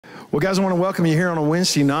Well, guys, I want to welcome you here on a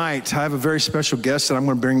Wednesday night. I have a very special guest that I'm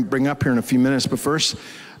going to bring up here in a few minutes. But first,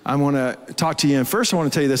 I want to talk to you. And first, I want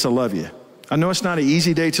to tell you this: I love you. I know it's not an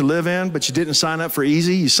easy day to live in, but you didn't sign up for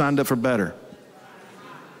easy. You signed up for better.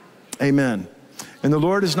 Amen. And the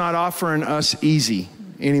Lord is not offering us easy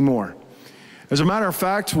anymore. As a matter of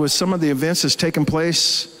fact, with some of the events that's taken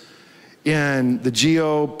place in the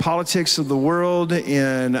geopolitics of the world,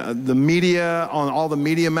 in the media, on all the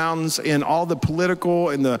media mountains, in all the political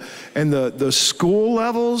and the school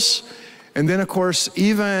levels, and then of course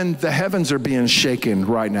even the heavens are being shaken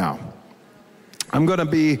right now. I'm going to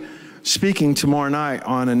be speaking tomorrow night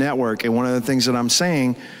on a network, and one of the things that I'm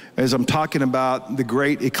saying is I'm talking about the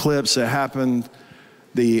great eclipse that happened,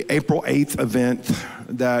 the April 8th event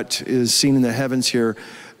that is seen in the heavens here.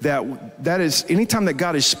 That is, anytime that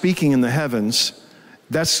God is speaking in the heavens,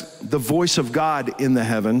 that's the voice of God in the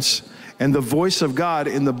heavens. And the voice of God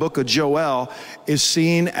in the book of Joel is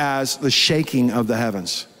seen as the shaking of the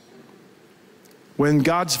heavens. When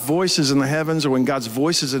God's voice is in the heavens, or when God's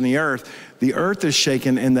voice is in the earth is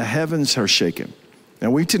shaken and the heavens are shaken.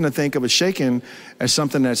 And we tend to think of a shaking as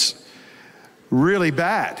something that's really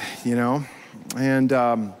bad, you know, and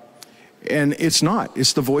it's not.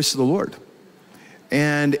 It's the voice of the Lord.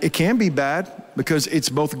 And it can be bad because it's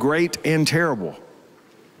both great and terrible.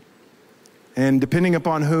 And depending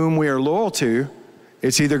upon whom we are loyal to,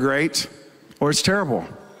 it's either great or it's terrible.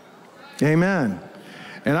 Amen.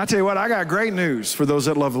 And I tell you what, I got great news for those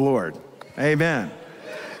that love the Lord. Amen.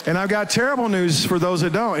 And I've got terrible news for those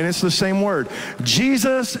that don't, and it's the same word.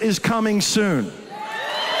 Jesus is coming soon.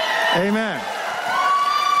 Amen.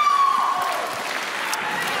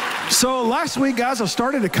 So last week, guys, I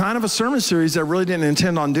started a kind of a sermon series that I really didn't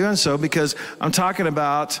intend on doing so, because I'm talking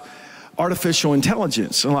about artificial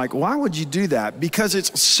intelligence. And like, why would you do that? Because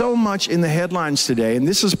it's so much in the headlines today, and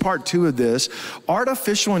this is part 2 of this: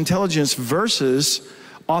 artificial intelligence versus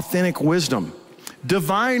authentic wisdom.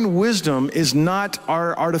 Divine wisdom is not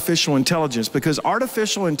our artificial intelligence, because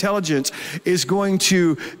artificial intelligence is going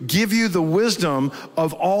to give you the wisdom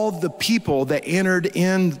of all the people that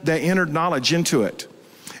entered knowledge into it.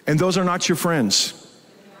 And those are not your friends.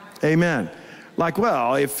 Amen. Like,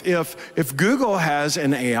 well, if Google has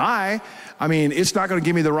an AI, I mean, it's not going to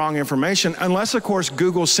give me the wrong information, unless, of course,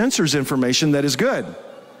 Google censors information that is good. And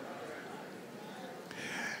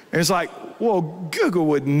it's like, well, Google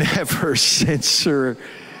would never censor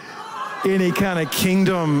any kind of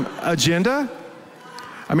kingdom agenda.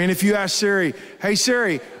 I mean, if you ask Siri, hey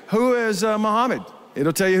Siri, who is Muhammad?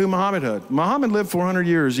 It'll tell you who Muhammad is. Muhammad lived 400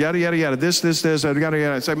 years, yada, yada, yada, this, yada,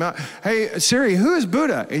 yada. Say, hey, Siri, who is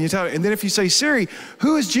Buddha? And you tell it. And then if you say, Siri,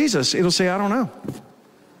 who is Jesus? It'll say, I don't know.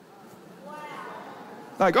 Wow.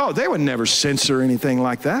 Like, oh, they would never censor anything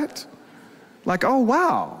like that. Like, oh,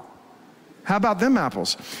 wow. How about them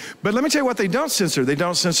apples? But let me tell you what they don't censor. They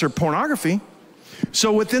don't censor pornography.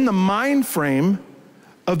 So within the mind frame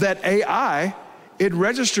of that AI, it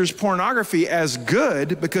registers pornography as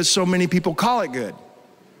good because so many people call it good.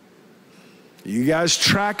 You guys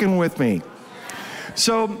tracking with me?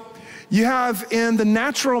 So you have, in the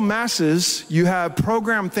natural masses, you have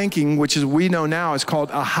programmed thinking, which is, we know now, is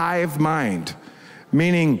called a hive mind.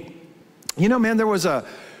 Meaning, you know, man,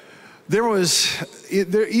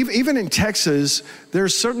 even in Texas,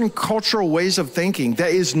 there's certain cultural ways of thinking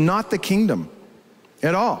that is not the kingdom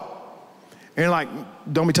at all. And like,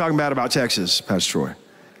 don't be talking bad about Texas, Pastor Troy.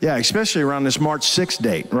 Yeah, especially around this March 6th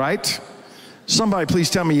date, right? Somebody please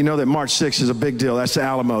tell me you know that March 6th is a big deal. That's the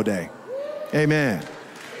Alamo Day. Amen.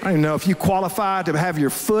 I don't even know if you qualify to have your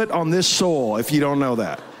foot on this soil if you don't know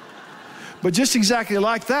that. But just exactly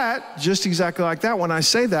like that, when I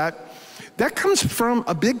say that, that comes from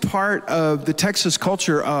a big part of the Texas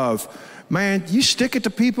culture of, man, you stick it to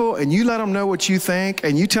people and you let them know what you think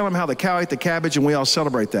and you tell them how the cow ate the cabbage and we all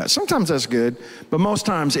celebrate that. Sometimes that's good, but most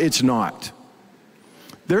times it's not.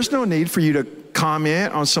 There's no need for you to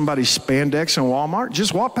comment on somebody's spandex in Walmart.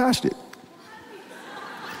 Just walk past it.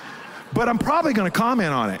 But I'm probably going to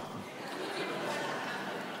comment on it.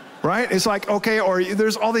 Right? It's like, okay, or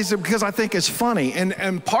there's all these, because I think it's funny.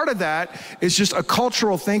 And part of that is just a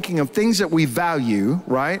cultural thinking of things that we value,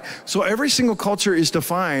 right? So every single culture is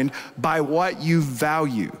defined by what you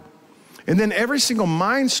value. And then every single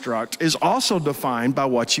mind struct is also defined by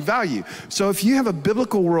what you value. So if you have a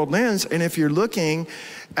biblical world lens, and if you're looking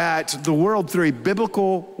at the world through a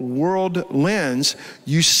biblical world lens,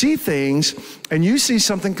 you see things and you see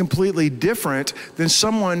something completely different than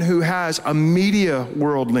someone who has a media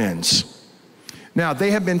world lens. Now,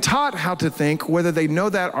 they have been taught how to think, whether they know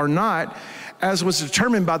that or not, as was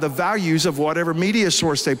determined by the values of whatever media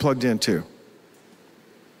source they plugged into.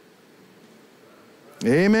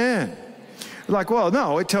 Amen. Like, well,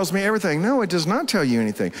 no, it tells me everything. No, it does not tell you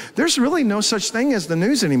anything. There's really no such thing as the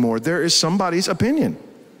news anymore. There is somebody's opinion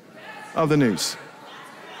of the news.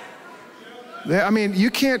 I mean, you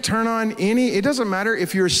can't turn on it doesn't matter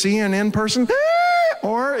if you're a CNN person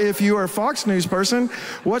or if you are a Fox News person.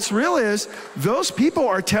 What's real is those people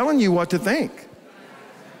are telling you what to think.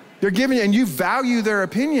 They're giving you, and you value their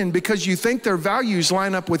opinion because you think their values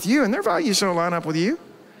line up with you, and their values don't line up with you.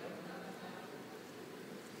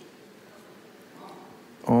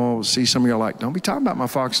 Oh, see, some of you are like, don't be talking about my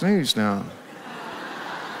Fox News now.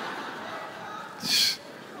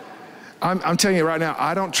 I'm telling you right now,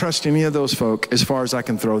 I don't trust any of those folk as far as I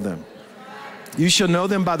can throw them. You shall know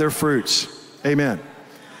them by their fruits. Amen.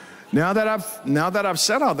 Now that I've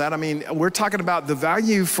said all that, I mean, we're talking about the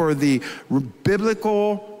value for the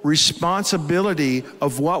biblical responsibility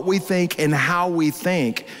of what we think and how we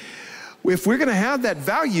think. If we're going to have that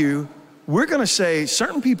value, we're going to say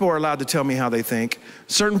certain people are allowed to tell me how they think.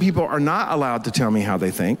 Certain people are not allowed to tell me how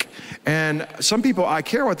they think. And some people, I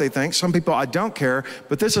care what they think. Some people, I don't care.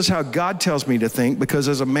 But this is how God tells me to think, because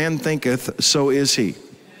as a man thinketh, so is he.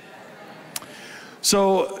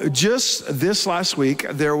 So just this last week,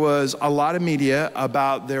 there was a lot of media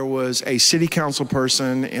about there was a city council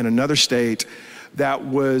person in another state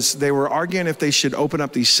they were arguing if they should open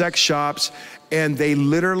up these sex shops, and they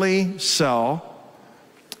literally sell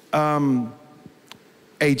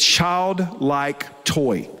a childlike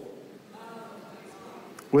toy.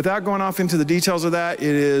 Without going off into the details of that,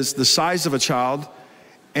 it is the size of a child,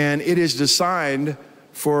 and it is designed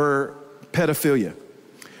for pedophilia.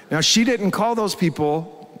 Now, she didn't call those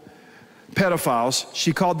people pedophiles.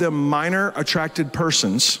 She called them minor attracted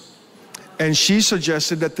persons. And she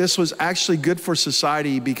suggested that this was actually good for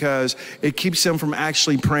society because it keeps them from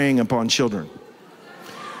actually preying upon children.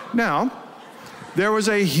 Now, there was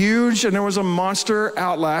a monster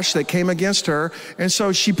outlash that came against her. And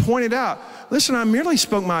so she pointed out, listen, I merely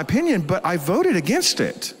spoke my opinion, but I voted against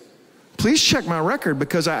it. Please check my record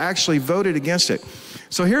because I actually voted against it.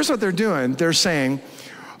 So here's what they're doing. They're saying,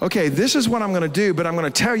 okay, this is what I'm going to do, but I'm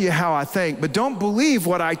going to tell you how I think. But don't believe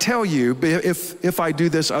what I tell you if I do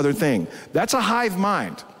this other thing. That's a hive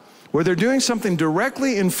mind, where they're doing something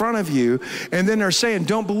directly in front of you, and then they're saying,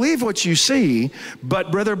 don't believe what you see,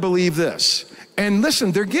 but rather believe this. And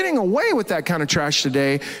listen, they're getting away with that kind of trash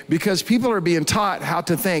today because people are being taught how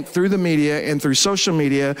to think through the media and through social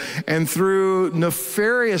media and through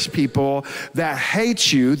nefarious people that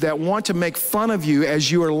hate you, that want to make fun of you as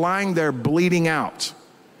you are lying there bleeding out.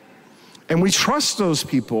 And we trust those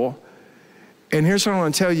people. And here's what I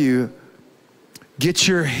want to tell you. Get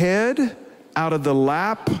your head out of the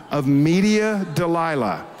lap of media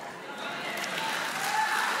Delilah.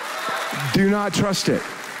 Do not trust it.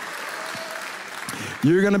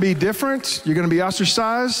 You're going to be different. You're going to be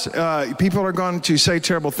ostracized. People are going to say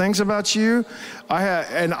terrible things about you.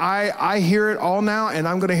 I hear it all now, and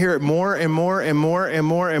I'm going to hear it more and more and more and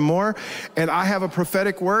more and more. And I have a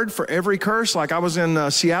prophetic word for every curse. Like I was in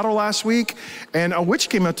Seattle last week, and a witch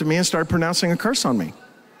came up to me and started pronouncing a curse on me.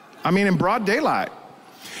 I mean, in broad daylight.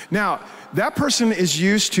 Now, that person is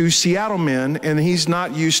used to Seattle men, and he's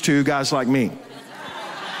not used to guys like me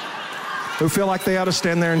who feel like they ought to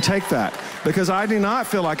stand there and take that. Because I do not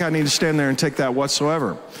feel like I need to stand there and take that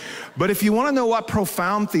whatsoever. But if you want to know what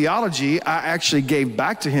profound theology I actually gave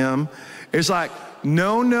back to him, it's like,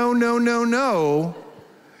 no, no, no, no, no,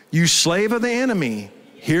 you slave of the enemy,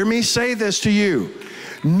 hear me say this to you.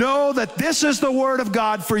 Know that this is the word of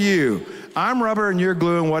God for you. I'm rubber and you're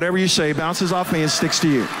glue, and whatever you say bounces off me and sticks to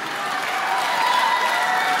you.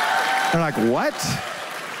 They're like, what?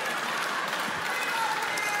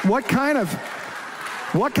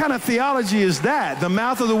 What kind of theology is that? The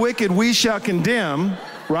mouth of the wicked we shall condemn,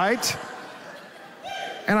 right?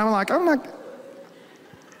 And I'm like,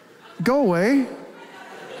 go away.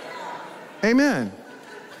 Amen.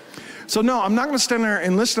 So no, I'm not going to stand there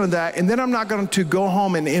and listen to that, and then I'm not going to go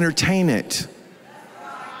home and entertain it.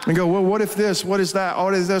 And go, well, what if this? What is that? Oh,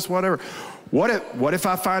 what is this? Whatever. What if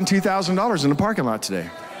I find $2,000 in the parking lot today?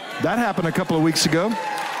 That happened a couple of weeks ago.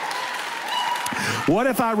 What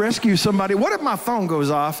if I rescue somebody? What if my phone goes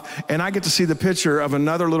off and I get to see the picture of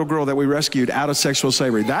another little girl that we rescued out of sexual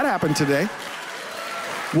slavery? That happened today.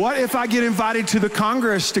 What if I get invited to the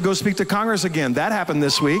Congress to go speak to Congress again? That happened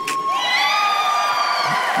this week.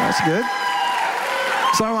 That's good.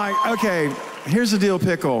 So I'm like, okay, here's the deal,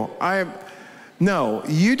 Pickle. No,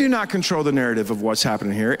 you do not control the narrative of what's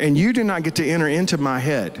happening here, and you do not get to enter into my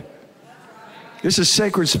head. This is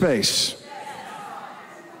sacred space.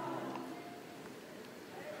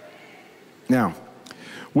 Now,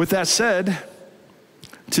 with that said,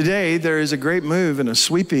 Today, there is a great move and a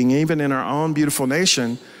sweeping, even in our own beautiful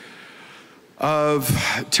nation, of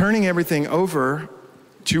turning everything over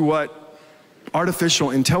to what artificial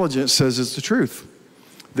intelligence says is the truth.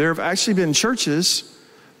 There have actually been churches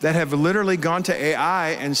that have literally gone to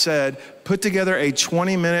AI and said, put together a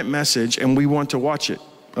 20-minute message and we want to watch it,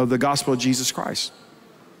 of the gospel of Jesus Christ.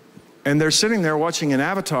 And they're sitting there watching an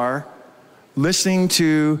avatar, listening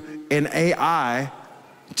to an AI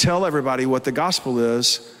tell everybody what the gospel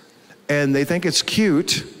is, and they think it's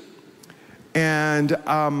cute. And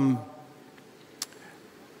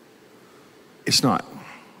it's not.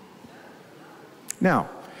 Now,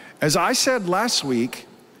 as I said last week,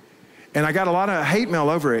 and I got a lot of hate mail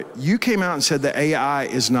over it, you came out and said that AI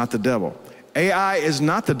is not the devil. AI is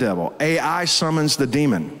not the devil. AI summons the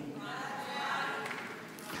demon.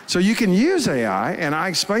 So you can use AI, and I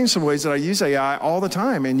explain some ways that I use AI all the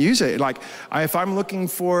time and use it. Like, if I'm looking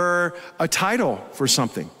for a title for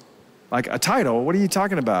something, like a title, what are you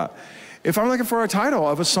talking about? If I'm looking for a title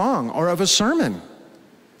of a song or of a sermon,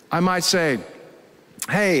 I might say,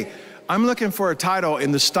 hey, I'm looking for a title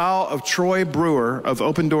in the style of Troy Brewer of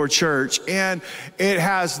Open Door Church, and it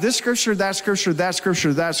has this scripture, that scripture, that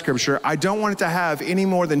scripture, that scripture. I don't want it to have any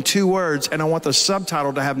more than 2 words, and I want the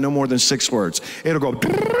subtitle to have no more than 6 words. It'll go,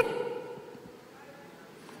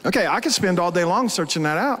 okay, I could spend all day long searching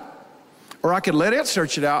that out, or I could let it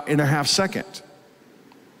search it out in a half second.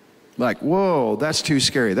 Like, whoa, that's too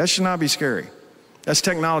scary. That should not be scary. That's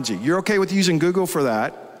technology. You're okay with using Google for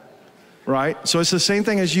that? Right? So it's the same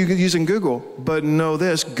thing as you using Google, but know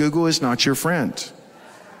this, Google is not your friend.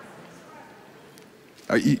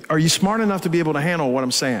 Are you smart enough to be able to handle what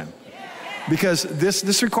I'm saying? Because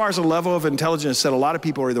this requires a level of intelligence that a lot of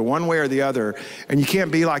people are either one way or the other, and you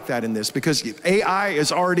can't be like that in this, because AI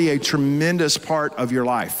is already a tremendous part of your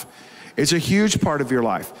life. It's a huge part of your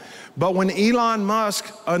life. But when Elon Musk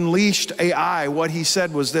unleashed AI, what he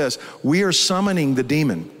said was this: we are summoning the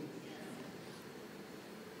demon.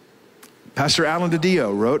 Pastor Alan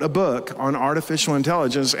DiDio wrote a book on artificial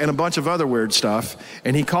intelligence and a bunch of other weird stuff,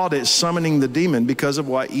 and he called it Summoning the Demon because of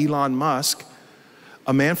what Elon Musk,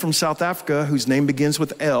 a man from South Africa whose name begins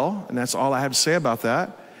with L, and that's all I have to say about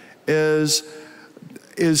that, is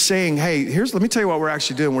saying, hey, let me tell you what we're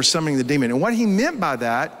actually doing. We're summoning the demon. And what he meant by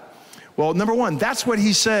that, well, number one, that's what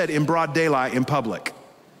he said in broad daylight in public.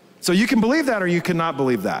 So you can believe that or you cannot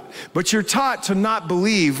believe that. But you're taught to not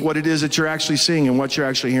believe what it is that you're actually seeing and what you're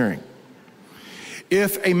actually hearing.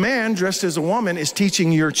 If a man dressed as a woman is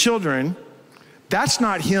teaching your children, that's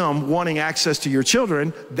not him wanting access to your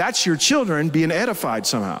children. That's your children being edified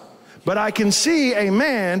somehow. But I can see a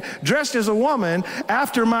man dressed as a woman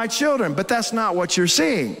after my children, but that's not what you're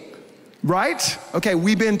seeing, right? Okay,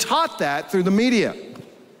 we've been taught that through the media.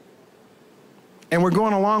 And we're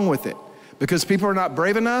going along with it because people are not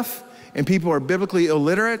brave enough, and people are biblically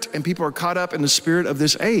illiterate, and people are caught up in the spirit of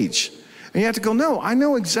this age. And you have to go, no, I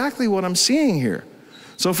know exactly what I'm seeing here.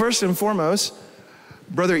 So first and foremost,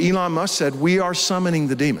 Brother Elon Musk said, we are summoning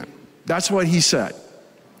the demon. That's what he said.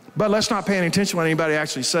 But let's not pay any attention to what anybody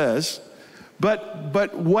actually says. But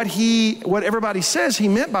what everybody says he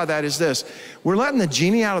meant by that is this: we're letting the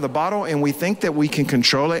genie out of the bottle, and we think that we can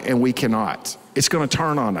control it, and we cannot. It's going to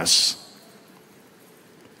turn on us.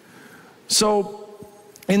 So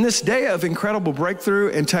in this day of incredible breakthrough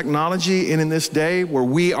in technology, and in this day where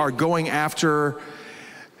we are going after,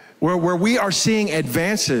 where we are seeing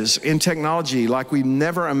advances in technology like we've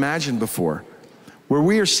never imagined before, where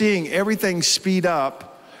we are seeing everything speed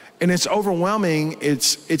up, and it's overwhelming,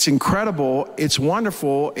 it's incredible, it's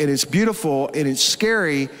wonderful, and it's beautiful, and it's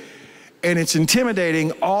scary, and it's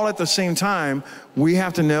intimidating all at the same time, we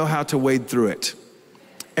have to know how to wade through it.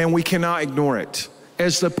 And we cannot ignore it.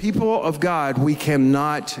 As the people of God, we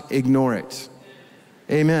cannot ignore it.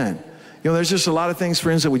 Amen. You know, there's just a lot of things,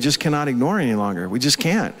 friends, that we just cannot ignore any longer. We just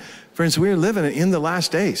can't. Friends, we are living in the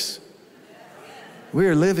last days. We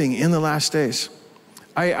are living in the last days.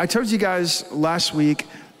 I told you guys last week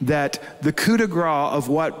that the coup de grace of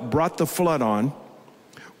what brought the flood on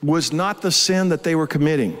was not the sin that they were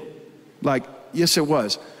committing. Like, yes, it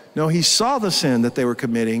was. No, he saw the sin that they were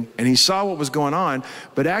committing, and he saw what was going on.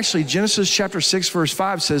 But actually, Genesis chapter 6, verse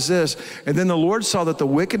 5 says this: and then the Lord saw that the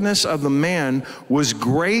wickedness of the man was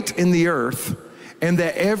great in the earth, and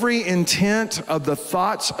that every intent of the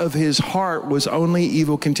thoughts of his heart was only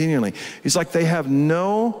evil continually. He's like, they have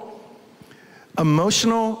no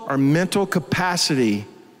emotional or mental capacity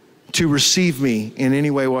to receive me in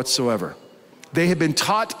any way whatsoever. They had been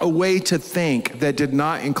taught a way to think that did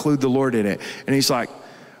not include the Lord in it. And he's like,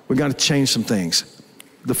 we got to change some things.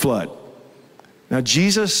 The flood. Now,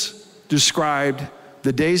 Jesus described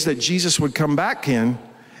the days that Jesus would come back in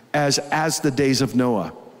as the days of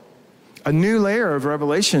Noah. A new layer of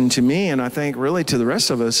revelation to me, and I think really to the rest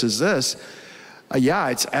of us, is this. Yeah,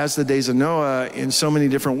 it's as the days of Noah in so many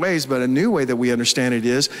different ways, but a new way that we understand it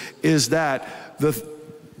is that the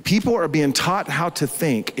people are being taught how to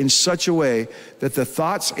think in such a way that the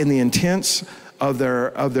thoughts and the intents of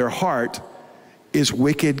their heart is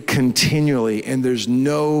wicked continually, and there's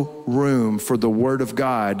no room for the Word of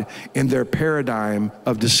God in their paradigm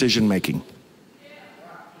of decision making.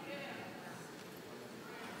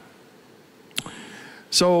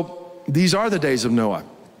 So these are the days of Noah.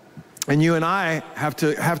 And you and I have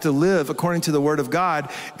to live according to the Word of God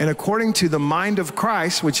and according to the mind of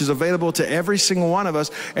Christ, which is available to every single one of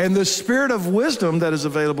us, and the spirit of wisdom that is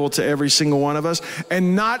available to every single one of us,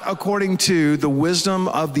 and not according to the wisdom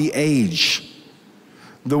of the age.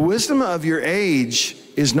 The wisdom of your age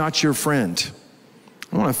is not your friend.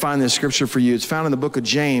 I want to find this scripture for you. It's found in the book of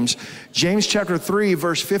James. James chapter 3,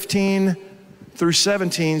 verse 15 through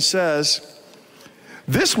 17 says,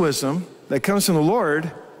 "This wisdom that comes from the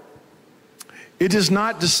Lord, it does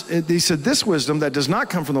not," he said, "this wisdom that does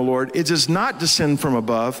not come from the Lord, it does not descend from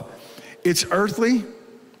above. It's earthly,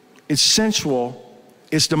 it's sensual,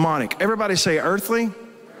 it's demonic." Everybody say earthly,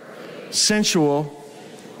 sensual,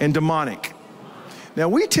 and demonic. Now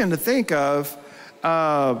we tend to think of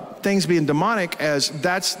things being demonic as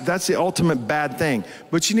that's the ultimate bad thing.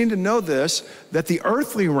 But you need to know this, that the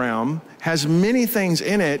earthly realm has many things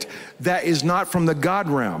in it that is not from the God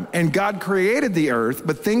realm. And God created the earth,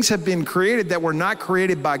 but things have been created that were not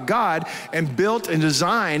created by God and built and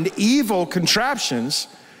designed evil contraptions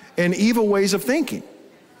and evil ways of thinking.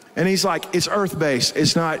 And he's like, it's earth-based.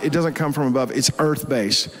 It doesn't come from above. It's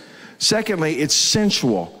earth-based. Secondly, it's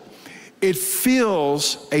sensual. It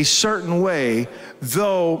feels a certain way,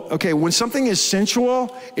 though, okay, when something is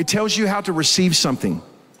sensual, it tells you how to receive something.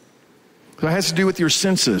 So it has to do with your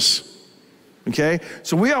senses, okay?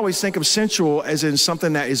 So we always think of sensual as in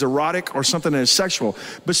something that is erotic or something that is sexual.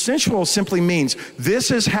 But sensual simply means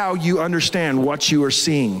this is how you understand what you are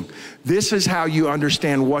seeing. This is how you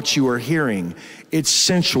understand what you are hearing. It's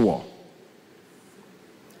sensual.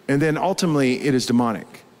 And then ultimately, it is demonic.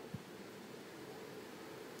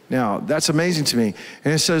 Now, that's amazing to me.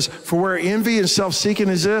 And it says, "For where envy and self-seeking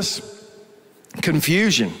is this,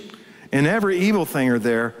 confusion and every evil thing are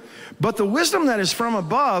there. But the wisdom that is from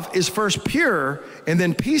above is first pure, and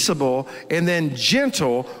then peaceable, and then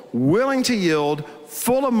gentle, willing to yield,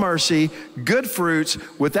 full of mercy, good fruits,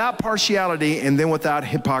 without partiality, and then without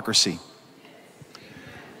hypocrisy."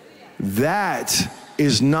 That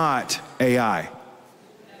is not AI.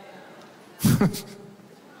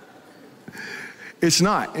 It's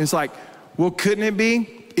not. It's like, well, couldn't it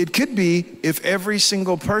be? It could be if every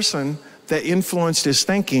single person that influenced his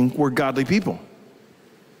thinking were godly people.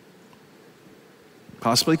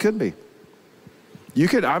 Possibly could be. You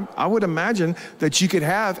could, I would imagine that you could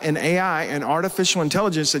have an AI, an artificial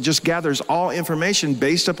intelligence that just gathers all information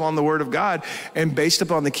based upon the Word of God and based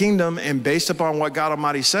upon the kingdom and based upon what God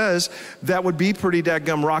Almighty says. That would be pretty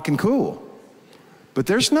dadgum rock and cool. But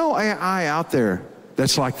there's no AI out there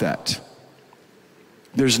that's like that.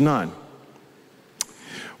 There's none.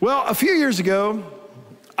 Well, a few years ago,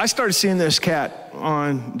 I started seeing this cat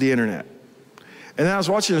on the internet. And then I was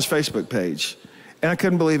watching his Facebook page, and I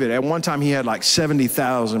couldn't believe it. At one time, he had like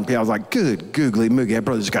 70,000 people. I was like, good googly moogie, that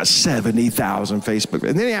brother's got 70,000 Facebook.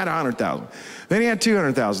 And then he had 100,000. Then he had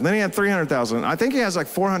 200,000. Then he had 300,000. I think he has like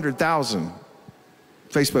 400,000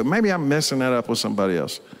 Facebook. Maybe I'm messing that up with somebody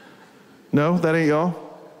else. No, that ain't y'all?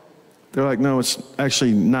 They're like, no, it's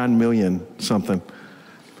actually 9 million something.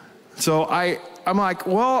 So I'm like,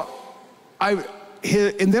 well,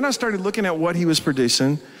 and then I started looking at what he was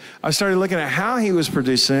producing. I started looking at how he was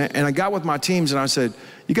producing it, and I got with my teams and I said,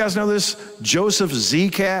 you guys know this Joseph Z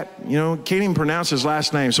Cat? You know, can't even pronounce his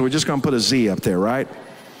last name, so we're just gonna put a Z up there, right?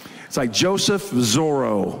 It's like Joseph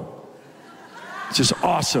Zorro. It's just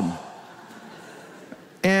awesome.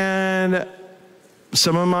 And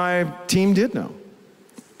some of my team did know.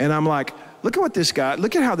 And I'm like, look at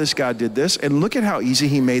how this guy did this, and look at how easy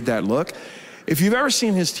he made that look. If you've ever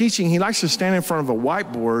seen his teaching, he likes to stand in front of a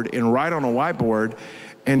whiteboard and write on a whiteboard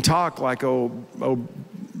and talk like,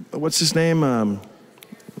 what's his name? Well,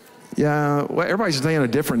 everybody's saying a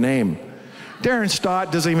different name. Darren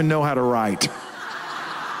Stott doesn't even know how to write.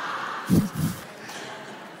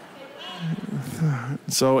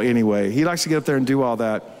 So anyway, he likes to get up there and do all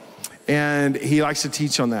that, and he likes to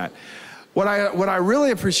teach on that. What I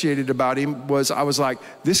really appreciated about him was I was like,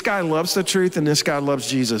 this guy loves the truth and this guy loves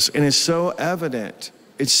Jesus. And it's so evident.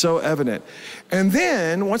 It's so evident. And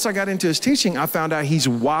then once I got into his teaching, I found out he's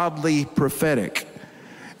wildly prophetic.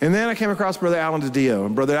 And then I came across Brother Alan DiDio,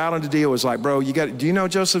 and Brother Alan DiDio was like, bro, do you know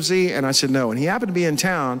Joseph Z? And I said, no. And he happened to be in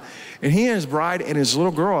town, and he and his bride and his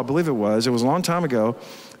little girl, I believe it was a long time ago,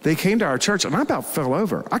 they came to our church, and I about fell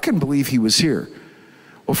over. I couldn't believe he was here.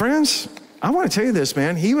 Well, friends, I want to tell you this,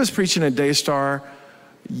 man. He was preaching at Daystar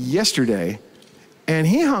yesterday, and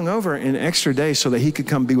he hung over an extra day so that he could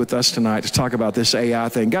come be with us tonight to talk about this AI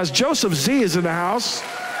thing. Guys, Joseph Z is in the house.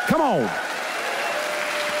 Come on.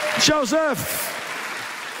 Joseph.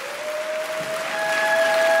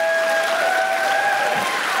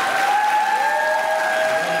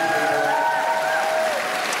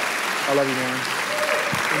 I love you, man.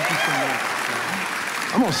 Thank you so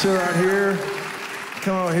much. I'm going to sit right here.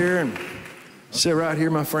 Come over here and sit right here,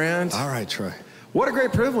 my friend. All right, Troy. What a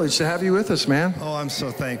great privilege to have you with us, man. Oh, I'm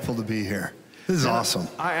so thankful to be here. This is awesome.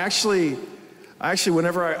 I actually,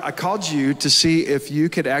 whenever I called you to see if you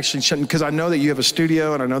could actually, because I know that you have a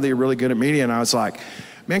studio and I know that you're really good at media, and I was like,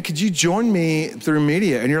 man, could you join me through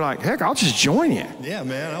media? And you're like, heck, I'll just join you. Yeah,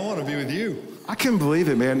 man, I want to be with you. I couldn't believe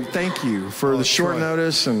it, man. Thank you for the short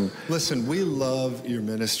notice. And listen, we love your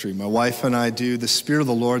ministry. My wife and I do. The Spirit of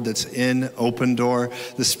the Lord that's in Open Door,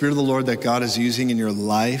 the Spirit of the Lord that God is using in your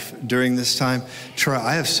life during this time. Troy,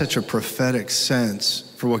 I have such a prophetic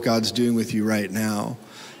sense for what God's doing with you right now.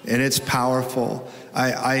 And it's powerful.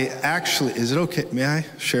 I actually, is it okay? May I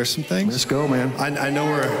share some things? Let's go, man. I know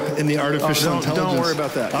we're in the artificial intelligence. Don't worry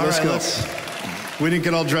about that. All let's right, go. We didn't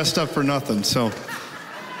get all dressed up for nothing, so.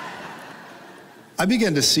 I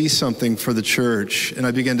began to see something for the church, and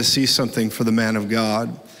I began to see something for the man of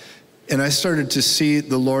God. And I started to see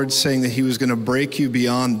the Lord saying that he was going to break you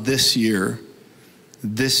beyond this year,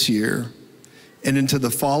 and into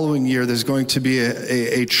the following year. There's going to be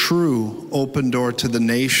a true open door to the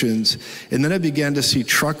nations. And then I began to see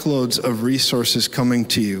truckloads of resources coming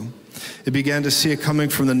to you. I began to see it coming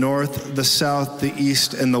from the north, the south, the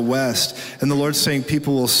east, and the west. And the Lord's saying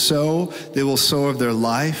people will sow, they will sow of their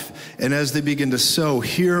life. And as they begin to sow,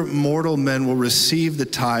 here mortal men will receive the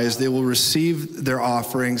tithes, they will receive their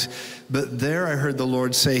offerings. But there I heard the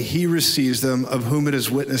Lord say, he receives them of whom it is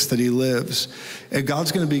witnessed that he lives. And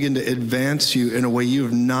God's going to begin to advance you in a way you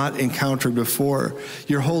have not encountered before.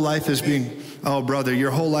 Your whole life is being, oh brother,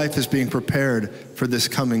 your whole life is being prepared for this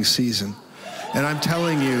coming season. And I'm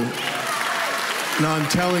telling you,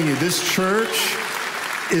 this church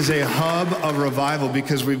is a hub of revival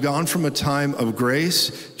because we've gone from a time of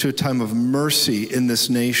grace to a time of mercy in this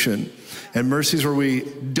nation. And mercy is where we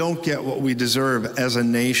don't get what we deserve as a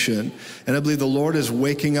nation. And I believe the Lord is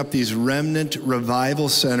waking up these remnant revival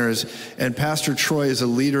centers, and Pastor Troy is a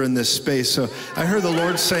leader in this space. So I heard the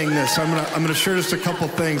Lord saying this. I'm gonna share just a couple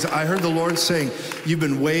things. I heard the Lord saying, you've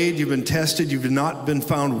been weighed, you've been tested, you've not been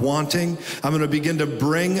found wanting. I'm gonna begin to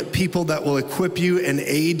bring people that will equip you and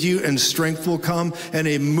aid you, and strength will come, and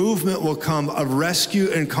a movement will come of rescue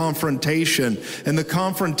and confrontation. And the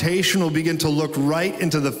confrontation will begin to look right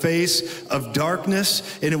into the face of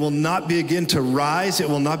darkness, and it will not begin to rise. It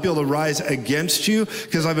will not be able to rise against you,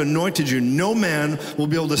 because I've anointed you. No man will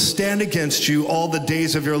be able to stand against you all the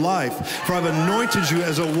days of your life. For I've anointed you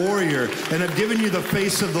as a warrior, and I've given you the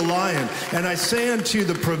face of the lion. And I say unto you,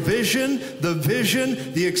 the provision, the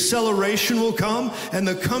vision, the acceleration will come, and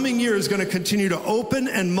the coming year is going to continue to open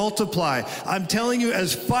and multiply. I'm telling you,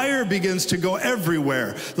 as fire begins to go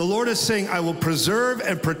everywhere, the Lord is saying, I will preserve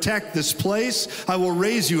and protect this place. I will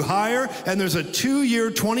raise you higher. And there's a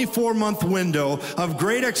 2-year, 24-month window of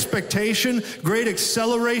great expectation, great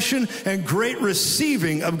acceleration, and great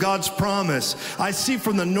receiving of God's promise. I see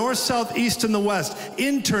from the north, south, east, and the west,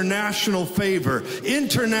 international favor,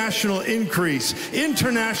 international increase,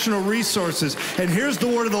 international resources. And here's the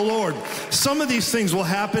word of the Lord. Some of these things will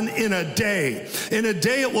happen in a day. In a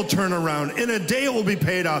day it will turn around. In a day it will be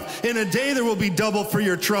paid off. In a day there will be double for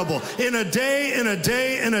your trouble. In a day, in a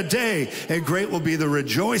day, in a day. And great will be the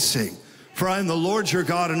rejoicing. For I am the Lord your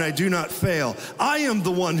God, and I do not fail. I am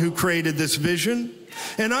the one who created this vision,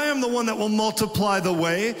 and I am the one that will multiply the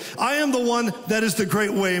way. I am the one that is the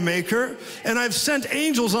great way maker, and I've sent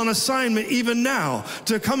angels on assignment even now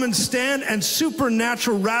to come and stand, and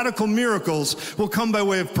supernatural radical miracles will come by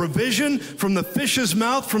way of provision from the fish's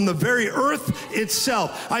mouth, from the very earth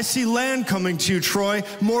itself. I see land coming to you, Troy.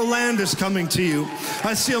 More land is coming to you.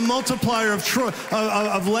 I see a multiplier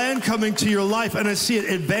of land coming to your life, and I see it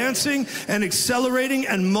advancing and accelerating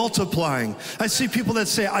and multiplying. I see people that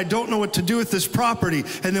say, I don't know what to do with this property,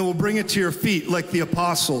 and then we'll bring it to your feet like the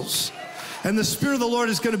apostles. And the Spirit of the Lord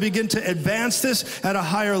is going to begin to advance this at a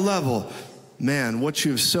higher level. Man, what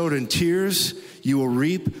you have sowed in tears, you will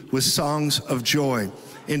reap with songs of joy.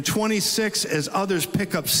 In 26, as others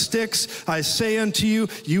pick up sticks, I say unto you,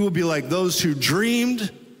 you will be like those who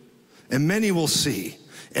dreamed and many will see,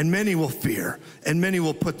 and many will fear, and many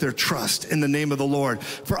will put their trust in the name of the Lord.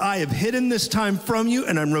 For I have hidden this time from you,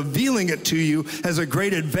 and I'm revealing it to you as a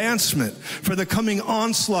great advancement for the coming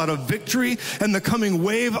onslaught of victory and the coming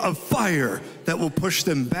wave of fire that will push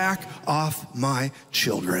them back off my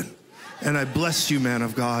children. And I bless you, man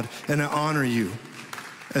of God, and I honor you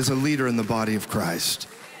as a leader in the body of Christ.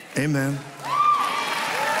 Amen.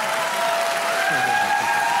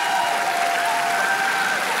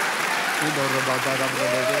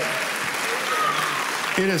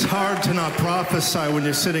 It is hard to not prophesy when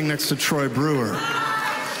you're sitting next to Troy Brewer.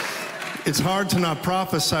 It's hard to not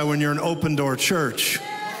prophesy when you're an open door church.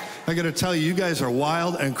 I gotta tell you, you guys are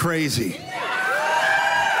wild and crazy.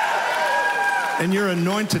 And you're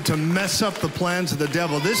anointed to mess up the plans of the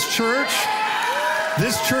devil. This church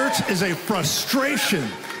is a frustration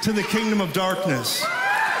to the kingdom of darkness.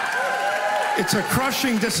 It's a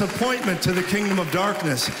crushing disappointment to the kingdom of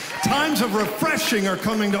darkness. Times of refreshing are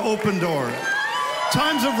coming to Open Door.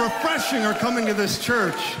 Times of refreshing are coming to this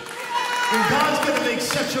church. And God's going to make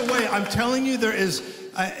such a way. I'm telling you, there is,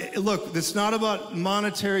 look, it's not about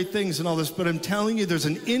monetary things and all this, but I'm telling you, there's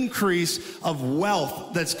an increase of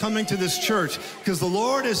wealth that's coming to this church. Because the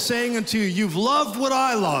Lord is saying unto you, you've loved what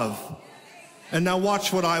I love, and now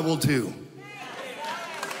watch what I will do.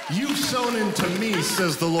 You've sown into me,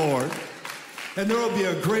 says the Lord. And there will be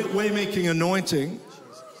a great way-making anointing.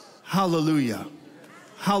 Hallelujah.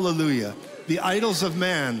 Hallelujah. The idols of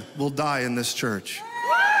man will die in this church.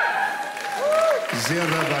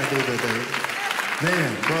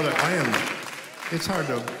 Man, brother, it's hard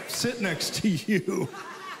to sit next to you.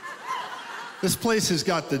 This place has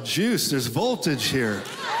got the juice. There's voltage here.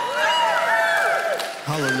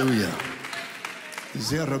 Hallelujah.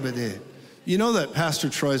 You know that Pastor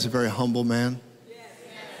Troy is a very humble man?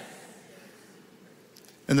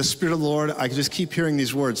 And the Spirit of the Lord, I just keep hearing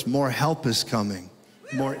these words, more help is coming,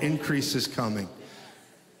 more increase is coming.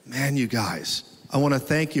 Man, you guys, I want to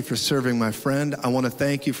thank you for serving my friend. I want to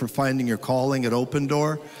thank you for finding your calling at Open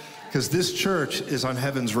Door, because this church is on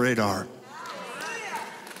heaven's radar.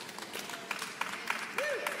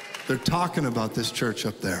 They're talking about this church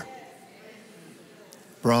up there.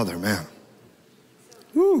 Brother, man.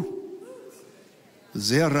 Woo.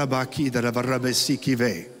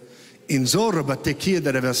 Inzora batekia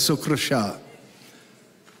da reva sukrasha.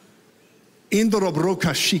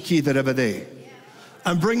 Indorobroka shiki da revade.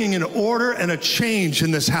 I'm bringing an order and a change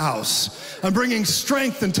in this house. I'm bringing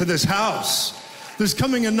strength into this house. There's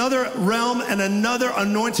coming another realm and another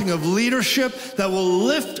anointing of leadership that will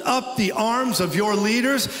lift up the arms of your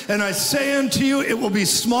leaders. And I say unto you, it will be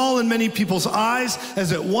small in many people's eyes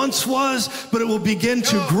as it once was, but it will begin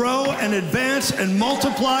to grow and advance and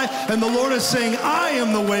multiply. And the Lord is saying, I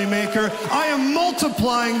am the waymaker. I am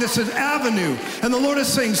multiplying this avenue. And the Lord is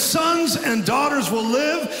saying, sons and daughters will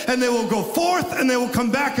live, and they will go forth, and they will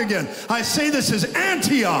come back again. I say this is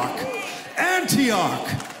Antioch. Antioch.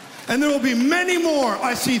 And there will be many more.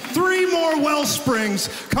 I see 3 more well springs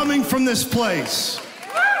coming from this place.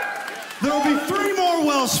 There will be 3 more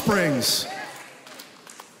well springs.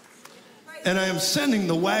 And I am sending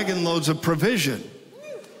the wagon loads of provision.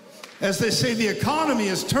 As they say, the economy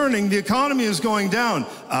is turning, the economy is going down.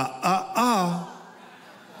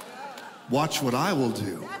 Watch what I will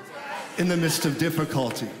do in the midst of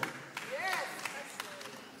difficulty.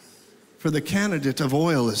 For the candidate of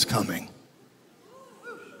oil is coming.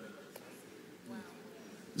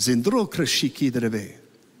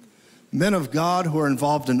 Men of God who are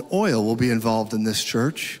involved in oil will be involved in this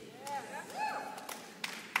church.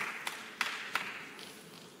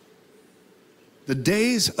 The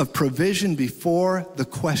days of provision before the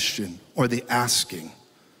question or the asking,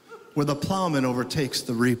 where the plowman overtakes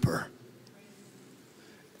the reaper.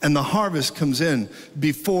 And the harvest comes in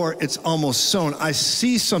before it's almost sown. I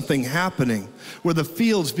see something happening where the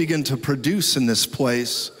fields begin to produce in this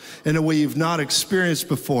place in a way you've not experienced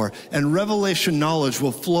before. And revelation knowledge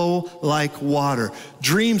will flow like water.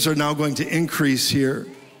 Dreams are now going to increase here.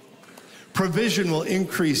 Provision will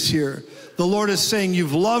increase here. The Lord is saying,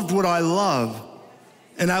 you've loved what I love,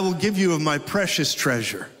 and I will give you of my precious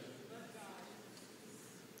treasure.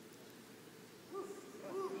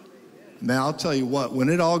 Man, I'll tell you what, when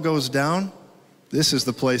it all goes down, this is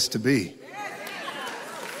the place to be.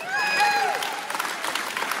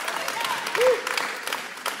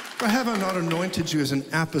 For have I not anointed you as an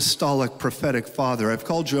apostolic prophetic father? I've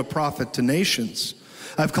called you a prophet to nations.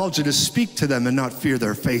 I've called you to speak to them and not fear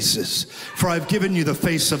their faces. For I've given you the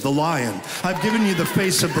face of the lion. I've given you the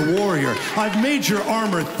face of the warrior. I've made your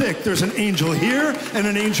armor thick. There's an angel here and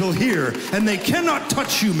an angel here. And they cannot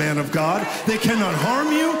touch you, man of God. They cannot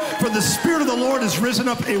harm you. For the Spirit of the Lord has risen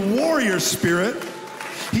up a warrior spirit.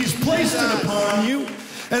 He's placed it upon you.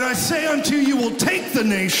 And I say unto you, you will take the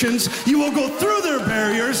nations. You will go through their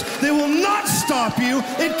barriers. They will not stop you.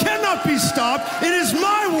 It cannot be stopped. It is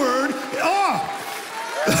my word.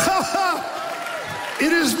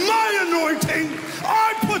 It is my anointing.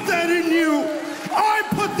 I put that in you. I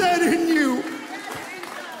put that in you.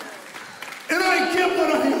 And I get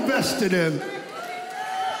what I invested in.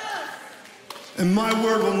 And my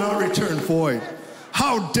word will not return void.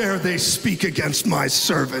 How dare they speak against my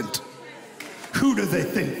servant? Who do they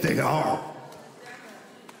think they are?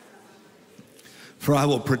 For I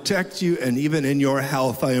will protect you, and even in your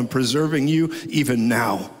health, I am preserving you even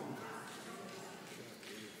now.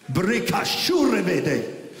 For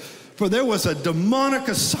there was a demonic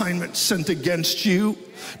assignment sent against you,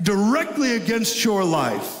 directly against your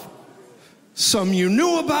life. Some you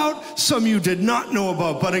knew about, some you did not know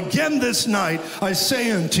about. But again this night, I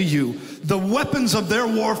say unto you, the weapons of their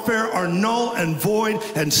warfare are null and void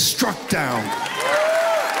and struck down.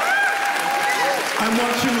 I'm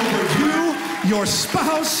watching over you, your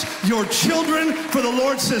spouse, your children, for the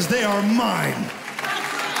Lord says they are mine.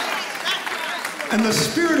 And the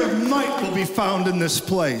spirit of might will be found in this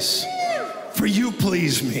place. For you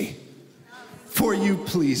please me. For you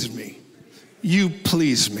please me. You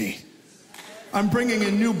please me. I'm bringing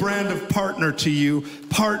a new brand of partner to you,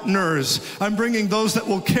 partners. I'm bringing those that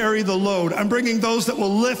will carry the load. I'm bringing those that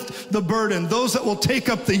will lift the burden, those that will take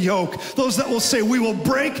up the yoke, those that will say, we will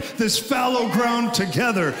break this fallow ground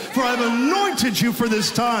together, for I've anointed you for this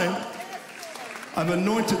time. I've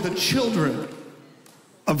anointed the children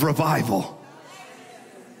of revival.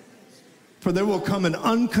 For there will come an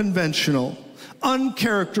unconventional,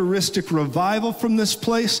 uncharacteristic revival from this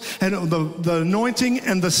place, and the anointing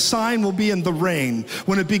and the sign will be in the rain.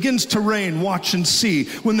 When it begins to rain, watch and see.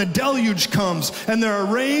 When the deluge comes and there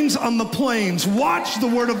are rains on the plains, watch the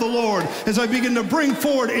word of the Lord as I begin to bring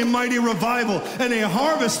forward a mighty revival and a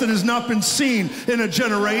harvest that has not been seen in a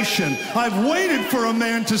generation. I've waited for a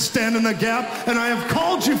man to stand in the gap, and I have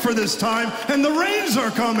called you for this time, and the rains are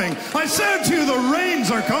coming. I said to you, the rains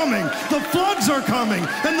are coming, the floods are coming,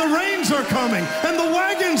 and the rains are coming. And the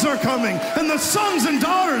wagons are coming, and the sons and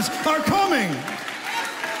daughters are coming.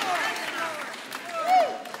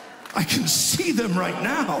 I can see them right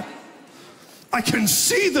now. I can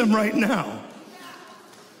see them right now.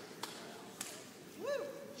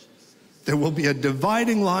 There will be a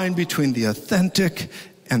dividing line between the authentic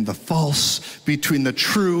and the false, between the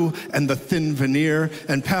true and the thin veneer.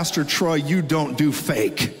 And Pastor Troy, you don't do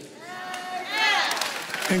fake.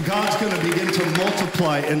 And God's going to begin to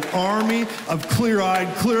multiply an army of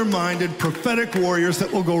clear-eyed, clear-minded, prophetic warriors that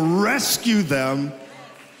will go rescue them.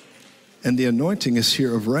 And the anointing is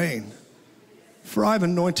here of rain. For I've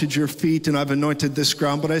anointed your feet and I've anointed this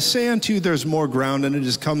ground. But I say unto you, there's more ground, and it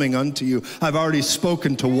is coming unto you. I've already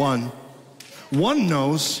spoken to one. One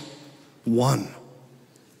knows, one.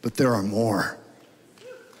 But there are more.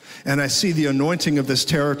 And I see the anointing of this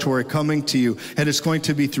territory coming to you, and it's going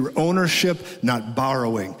to be through ownership, not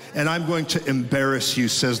borrowing. And I'm going to embarrass you,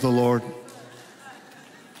 says the Lord.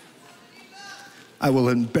 I will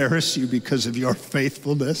embarrass you because of your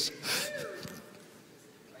faithfulness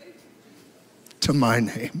to my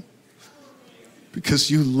name,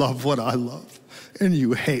 because you love what I love and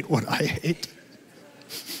you hate what I hate.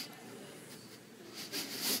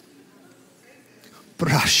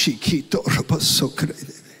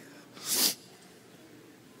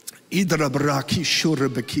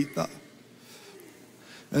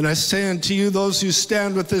 And I say unto you, those who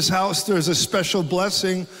stand with this house, there's a special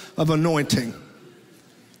blessing of anointing.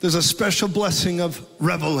 There's a special blessing of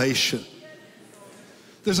revelation.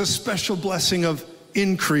 There's a special blessing of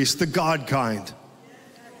increase, the God kind.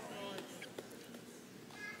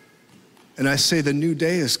 And I say the new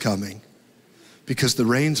day is coming because the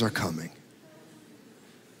rains are coming.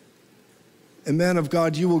 And man of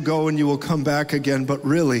God, you will go and you will come back again, but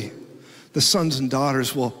really, the sons and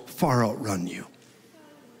daughters will far outrun you.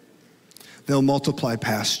 They'll multiply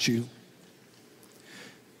past you.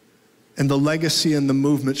 And the legacy and the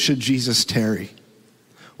movement, should Jesus tarry,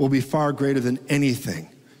 will be far greater than anything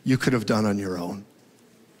you could have done on your own.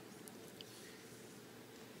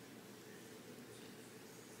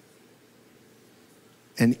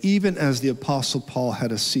 And even as the Apostle Paul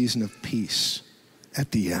had a season of peace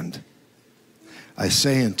at the end, I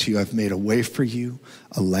say unto you, I've made a way for you,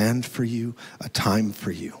 a land for you, a time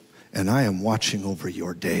for you. and I am watching over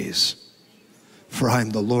your days. For I am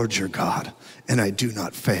the Lord your God, and I do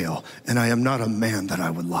not fail, and I am not a man that I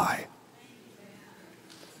would lie.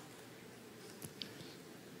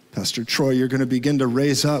 Pastor Troy, you're going to begin to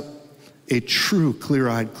raise up a true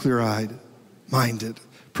clear-eyed, minded,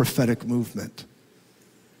 prophetic movement.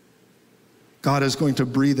 God is going to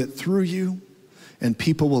breathe it through you, and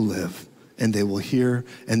people will live, and they will hear,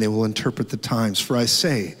 and they will interpret the times. For I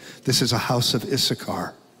say, this is a house of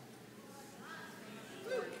Issachar.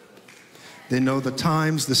 They know the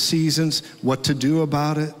times, the seasons, what to do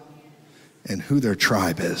about it, and who their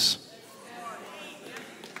tribe is.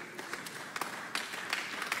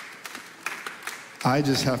 I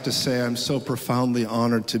just have to say I'm so profoundly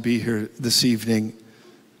honored to be here this evening.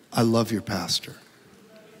 I love your pastor.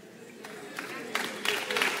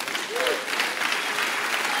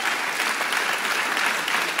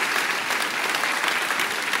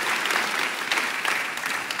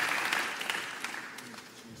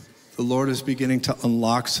 The Lord is beginning to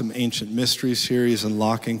unlock some ancient mysteries here. He's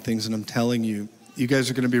unlocking things, and I'm telling you, you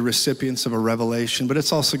guys are going to be recipients of a revelation, but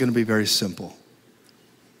it's also going to be very simple.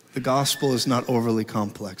 The gospel is not overly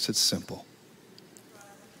complex, it's simple.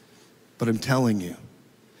 But I'm telling you,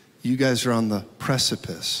 you guys are on the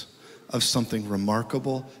precipice of something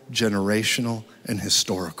remarkable, generational, and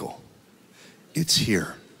historical. It's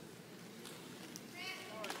here.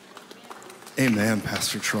 Amen,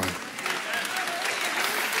 Pastor Troy.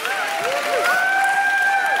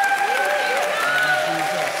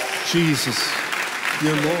 Jesus,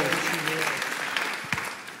 your Lord.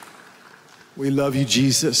 We love you,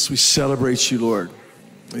 Jesus. We celebrate you, Lord.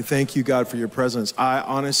 We thank you, God, for your presence. I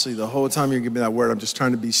honestly, the whole time you're giving me that word, I'm just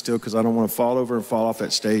trying to be still because I don't want to fall over and fall off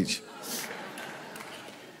that stage.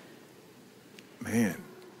 Man,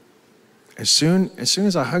 as soon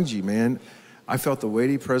as I hugged you, man, I felt the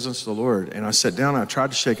weighty presence of the Lord. And I sat down and I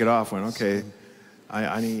tried to shake it off. Went, okay,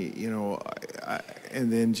 I need,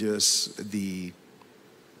 and then just the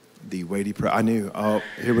weighty presence. I knew, oh,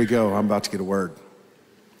 here we go. I'm about to get a word.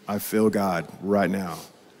 I feel God right now.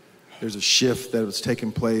 There's a shift that was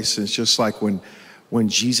taking place. And it's just like when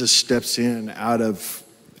Jesus steps in out of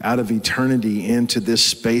eternity into this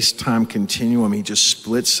space-time continuum, he just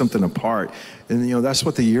splits something apart. And that's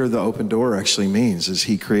what the year of the open door actually means, is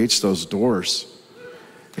he creates those doors.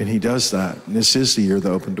 And he does that. And this is the year of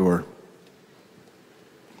the open door.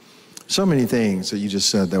 So many things that you just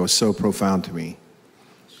said that was so profound to me.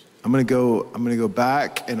 I'm gonna go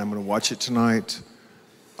back and I'm gonna watch it tonight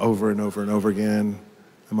over and over and over again.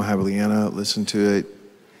 I'm gonna have Leanna listen to it,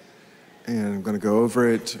 and I'm gonna go over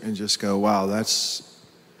it and just go, wow, that's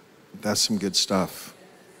some good stuff.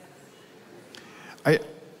 I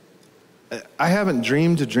haven't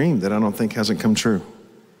dreamed a dream that I don't think hasn't come true.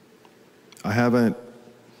 I haven't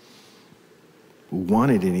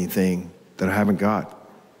wanted anything that I haven't got.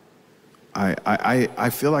 I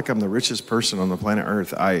feel like I'm the richest person on the planet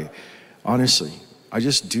Earth. Honestly, I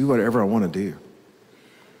just do whatever I want to do.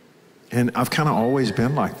 And I've kind of always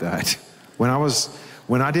been like that.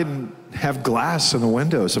 When I didn't have glass in the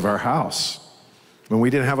windows of our house, when we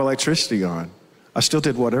didn't have electricity on, I still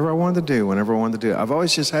did whatever I wanted to do, whenever I wanted to do it. I've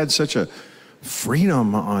always just had such a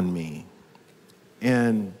freedom on me.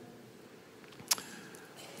 And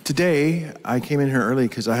today, I came in here early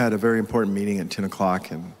because I had a very important meeting at 10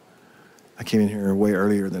 o'clock, and I came in here way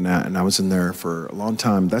earlier than that, and I was in there for a long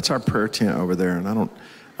time. That's our prayer tent over there, and I don't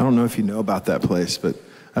know if you know about that place, but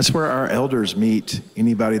that's where our elders meet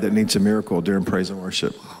anybody that needs a miracle during praise and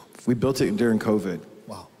worship. We built it during COVID.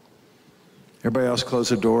 Wow. Everybody else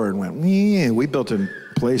closed the door and went, yeah. We built a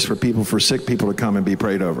place for sick people to come and be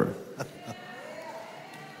prayed over.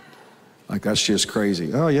 Like, that's just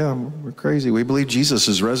crazy. Oh yeah, we're crazy. We believe Jesus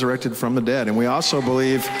is resurrected from the dead, and we also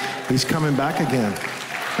believe he's coming back again.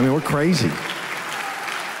 I mean, we're crazy. Wow.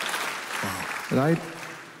 But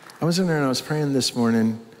I was in there and I was praying this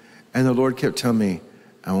morning, and the Lord kept telling me,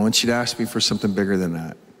 I want you to ask me for something bigger than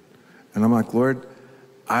that. And I'm like, Lord,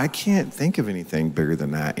 I can't think of anything bigger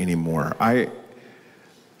than that anymore.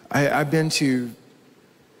 I've been to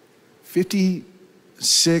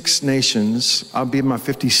 56 nations. I'll be in my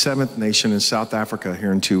 57th nation in South Africa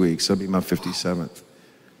here in 2 weeks. I'll be my 57th.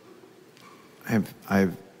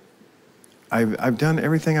 I've done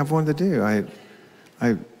everything I've wanted to do.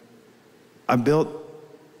 I built,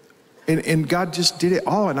 and God just did it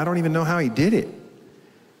all, and I don't even know how he did it,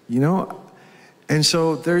 And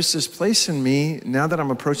so there's this place in me, now that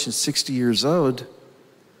I'm approaching 60 years old,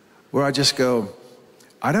 where I just go,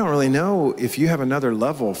 I don't really know if you have another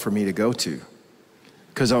level for me to go to,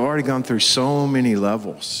 because I've already gone through so many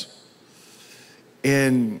levels.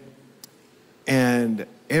 And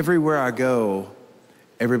everywhere I go,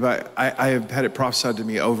 everybody, I have had it prophesied to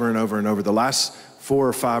me over and over and over. The last 4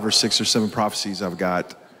 or 5 or 6 or 7 prophecies I've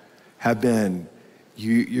got have been,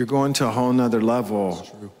 you're going to a whole nother level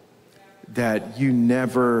that it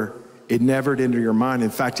never entered your mind.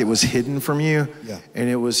 In fact, it was hidden from you, and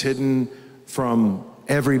it was hidden from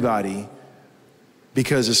everybody,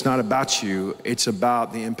 because it's not about you, it's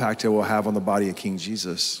about the impact it will have on the body of King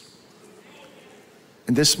Jesus.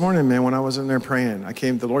 And this morning, man, when I was in there praying,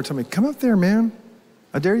 the Lord told me, come up there, man.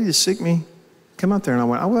 I dare you to seek me. Come up there. And I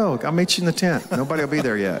went, I will. I'll meet you in the tent. Nobody will be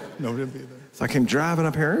there yet. Nobody will be there. So I came driving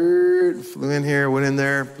up here, flew in here, went in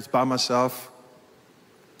there, was by myself.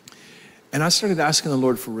 And I started asking the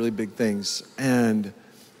Lord for really big things. And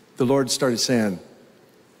the Lord started saying,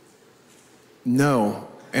 no.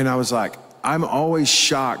 And I was like, I'm always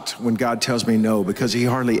shocked when God tells me no, because he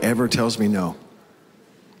hardly ever tells me no.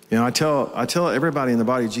 You know, I tell everybody in the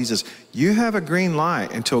body of Jesus, you have a green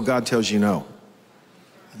light until God tells you no.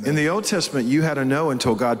 Amen. In the Old Testament, you had a no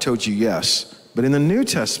until God told you yes. But in the New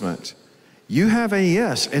Testament, you have a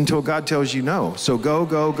yes until God tells you no. So go,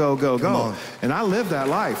 go, go, go, go. And I live that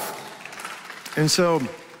life. And so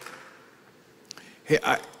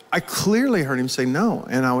I clearly heard him say no.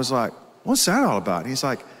 And I was like, what's that all about? He's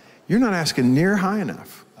like, you're not asking near high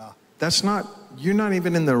enough. You're not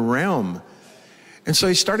even in the realm. And so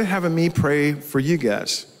he started having me pray for you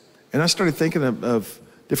guys. And I started thinking of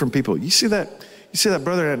different people. You see that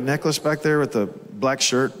brother that necklace back there with the black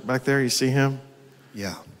shirt back there? You see him?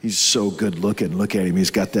 Yeah. He's so good looking. Look at him.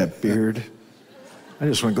 He's got that beard. I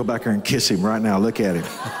just want to go back there and kiss him right now. Look at him.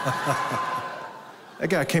 That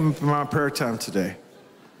guy came up in my prayer time today.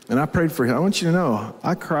 And I prayed for him. I want you to know,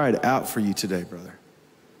 I cried out for you today, brother.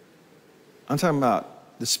 I'm talking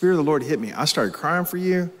about the Spirit of the Lord hit me. I started crying for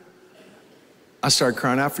you. I started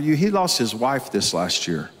crying out for you. He lost his wife this last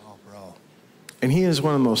year. Oh, bro. And he is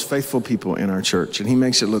one of the most faithful people in our church. And he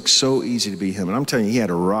makes it look so easy to be him. And I'm telling you, he had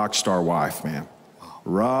a rock star wife, man. Wow.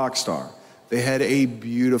 Rock star. They had a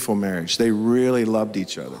beautiful marriage. They really loved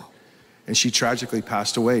each other. And she tragically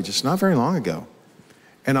passed away just not very long ago.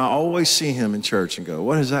 And I always see him in church and go,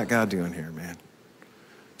 what is that guy doing here, man?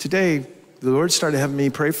 Today, the Lord started having me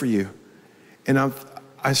pray for you. And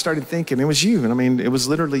I started thinking, it was you. And I mean, it was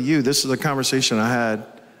literally you. This is a conversation I had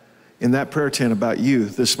in that prayer tent about you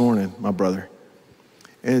this morning, my brother.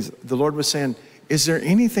 And the Lord was saying, is there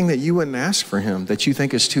anything that you wouldn't ask for him that you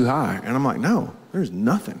think is too high? And I'm like, no, there's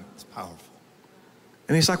nothing. It's powerful.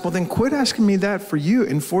 And he's like, well, then quit asking me that for you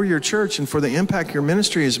and for your church and for the impact your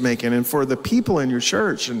ministry is making and for the people in your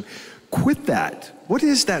church. And quit that. What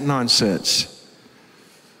is that nonsense?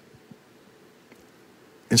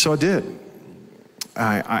 And so I did.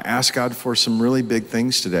 I asked God for some really big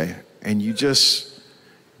things today. And you just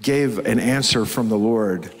gave an answer from the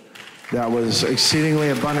Lord that was exceedingly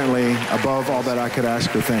abundantly above all that I could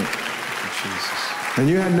ask or think. Jesus. And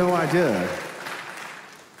you had no idea.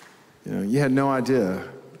 You know, you had no idea.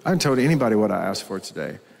 I haven't told anybody what I asked for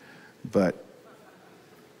today, but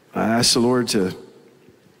I asked the Lord to.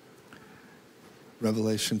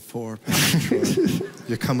 Revelation 4,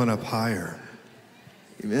 you're coming up higher.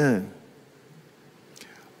 Amen.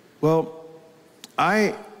 Well,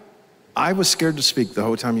 I was scared to speak the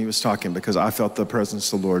whole time he was talking because I felt the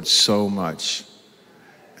presence of the Lord so much.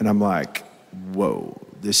 And I'm like, whoa,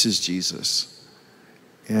 this is Jesus.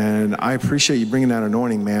 And I appreciate you bringing that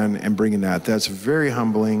anointing, man, and bringing that. That's very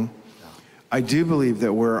humbling. I do believe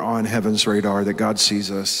that we're on heaven's radar, that God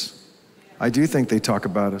sees us. I do think they talk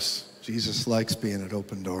about us. Jesus likes being at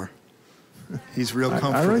Open Door. He's real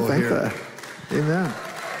comfortable I really think here. that. Amen.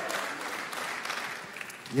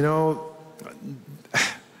 You know,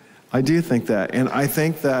 I do think that. And I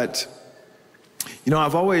think that, you know,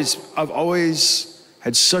 I've always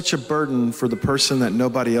had such a burden for the person that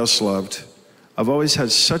nobody else loved. I've always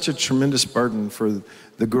had such a tremendous burden for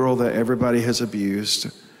the girl that everybody has abused.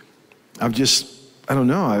 I don't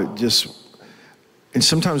know, and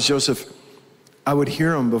sometimes, Joseph, I would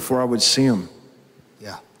hear him before I would see him.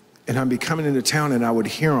 Yeah. And I'd be coming into town and I would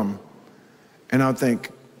hear him. And I'd think,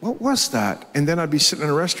 what was that? And then I'd be sitting in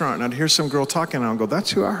a restaurant and I'd hear some girl talking and I'd go, that's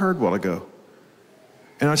who I heard a while ago.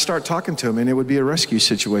 And I'd start talking to him and it would be a rescue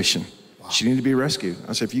situation. Wow. She needed to be rescued.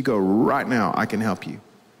 I said, if you go right now, I can help you.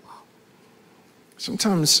 Wow.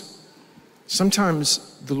 Sometimes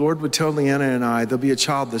the Lord would tell Leanna and I, there'll be a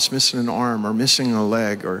child that's missing an arm or missing a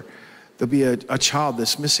leg, or there'll be a child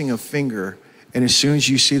that's missing a finger. And as soon as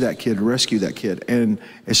you see that kid, rescue that kid. And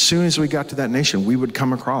as soon as we got to that nation, we would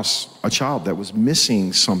come across a child that was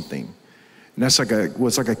missing something. And that's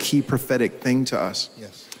was like a key prophetic thing to us.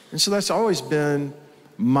 Yes. And so that's always been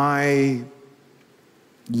my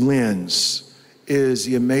lens, is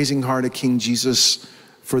the amazing heart of King Jesus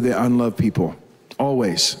for the unloved people,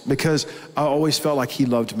 always, because I always felt like he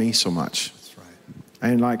loved me so much. That's right.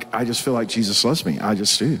 And like, I just feel like Jesus loves me. I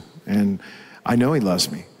just do. And I know he loves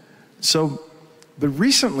me. So, but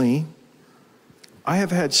recently, I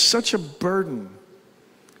have had such a burden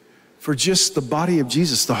for just the body of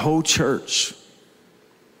Jesus, the whole church.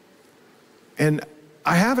 And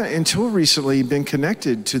I haven't, until recently, been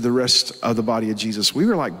connected to the rest of the body of Jesus. We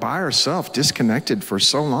were like by ourselves, disconnected for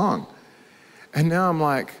so long. And now I'm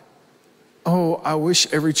like, oh, I wish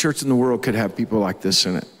every church in the world could have people like this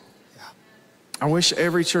in it. Yeah. I wish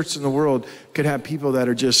every church in the world could have people that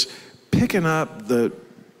are just picking up the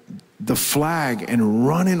flag and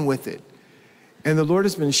running with it. And the Lord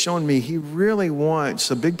has been showing me he really wants,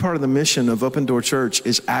 a big part of the mission of Open Door Church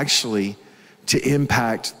is actually to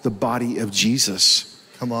impact the body of Jesus.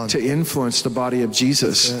 Come on. To influence the body of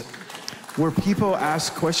Jesus. Where people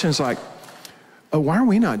ask questions like, oh, why are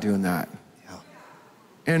we not doing that? Yeah.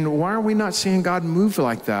 And why are we not seeing God move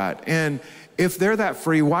like that? And if they're that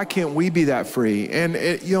free, why can't we be that free? And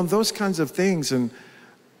those kinds of things. And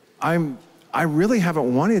I really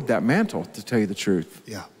haven't wanted that mantle, to tell you the truth.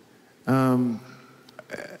 Yeah. When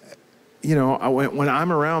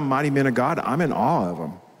I'm around mighty men of God, I'm in awe of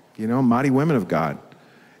them, mighty women of God.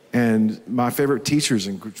 And my favorite teachers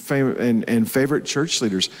and favorite church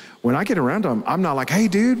leaders, when I get around them, I'm not like, hey,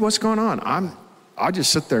 dude, what's going on? I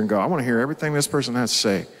just sit there and go, I want to hear everything this person has to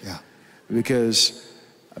say. Yeah. Because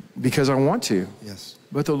I want to. Yes.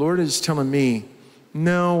 But the Lord is telling me,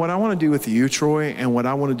 no, what I want to do with you, Troy, and what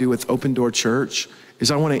I want to do with Open Door Church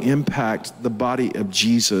is I want to impact the body of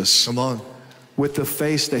Jesus. Come on. With the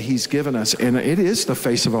face that he's given us. And it is the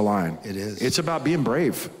face of a lion. It is. It's about being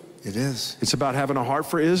brave. It is. It's about having a heart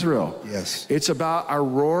for Israel. Yes. It's about our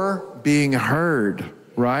roar being heard,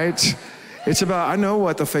 right? It's about, I know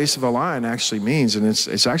what the face of a lion actually means, and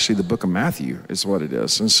it's actually the book of Matthew is what it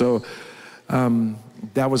is. And so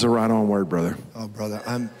that was a right on word, brother. Oh, brother,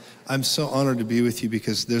 I'm so honored to be with you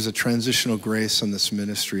because there's a transitional grace on this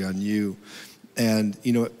ministry on you. And,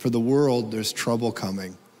 for the world, there's trouble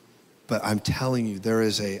coming. But I'm telling you, there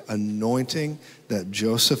is a anointing, that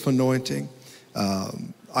Joseph anointing.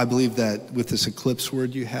 I believe that with this eclipse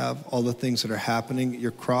word you have, all the things that are happening,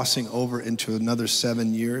 you're crossing over into another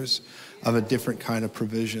 7 years of a different kind of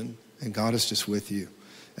provision. And God is just with you.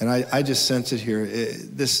 And I just sense it here.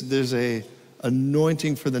 There's a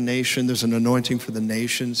anointing for the nation. There's an anointing for the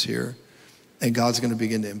nations here. And God's going to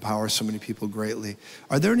begin to empower so many people greatly.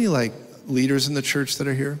 Are there any leaders in the church that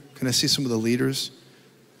are here? Can I see some of the leaders?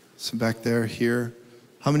 Some back there, here.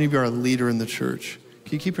 How many of you are a leader in the church?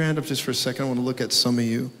 Can you keep your hand up just for a second? I want to look at some of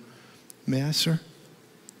you. May I, sir?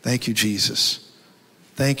 Thank you, Jesus.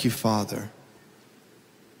 Thank you, Father.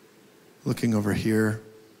 Looking over here.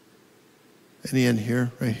 Any in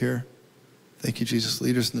here, right here? Thank you, Jesus.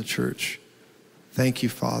 Leaders in the church. Thank you,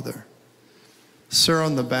 Father. Sir,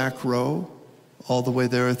 on the back row, all the way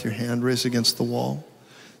there with your hand raised against the wall.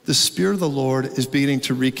 The Spirit of the Lord is beginning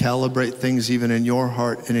to recalibrate things even in your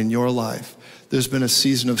heart and in your life. There's been a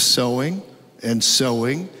season of sowing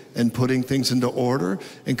and putting things into order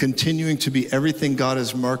and continuing to be everything God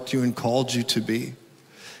has marked you and called you to be.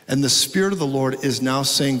 And the Spirit of the Lord is now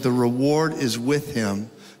saying the reward is with him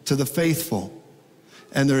to the faithful.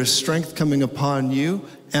 And there is strength coming upon you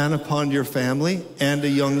and upon your family and a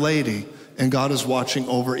young lady. And God is watching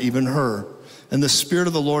over even her. And the Spirit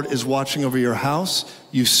of the Lord is watching over your house.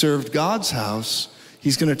 You served God's house.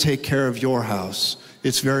 He's going to take care of your house.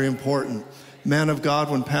 It's very important. Man of God,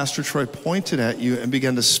 when Pastor Troy pointed at you and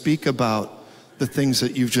began to speak about the things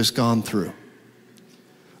that you've just gone through,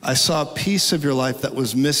 I saw a piece of your life that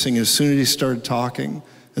was missing as soon as he started talking.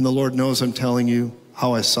 And the Lord knows I'm telling you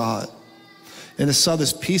how I saw it. And I saw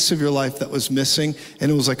this piece of your life that was missing, and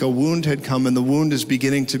it was like a wound had come, and the wound is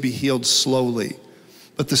beginning to be healed slowly.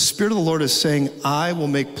 But the Spirit of the Lord is saying, I will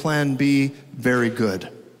make plan B very good.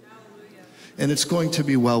 And it's going to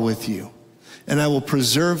be well with you. And I will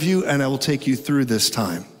preserve you, and I will take you through this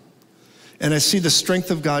time. And I see the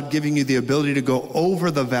strength of God giving you the ability to go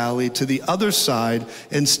over the valley to the other side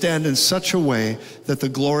and stand in such a way that the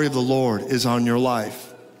glory of the Lord is on your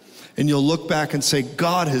life. And you'll look back and say,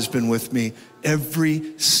 God has been with me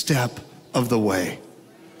every step of the way.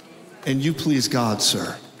 And you please God,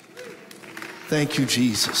 sir. Thank you,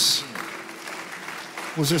 Jesus.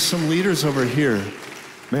 Was there some leaders over here?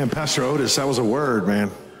 Man, Pastor Otis, that was a word, man.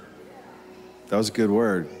 That was a good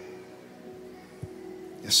word.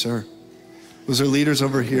 Yes, sir. Was there leaders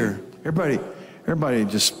over here? Everybody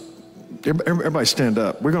stand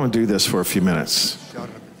up. We're going to do this for a few minutes.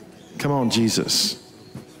 Come on, Jesus.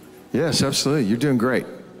 Yes, absolutely. You're doing great.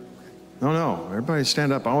 No, everybody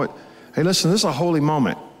stand up. Hey, listen, this is a holy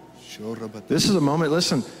moment. This is a moment,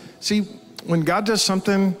 listen, see, when God does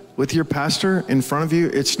something with your pastor in front of you,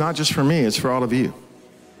 it's not just for me, it's for all of you.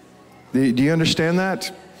 Do you understand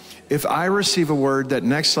that? If I receive a word that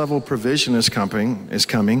next level provision is coming,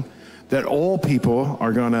 that all people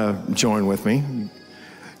are gonna join with me,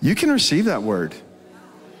 you can receive that word.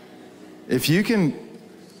 If you can,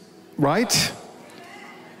 right?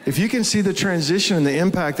 If you can see the transition and the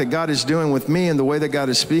impact that God is doing with me and the way that God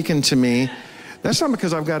is speaking to me, that's not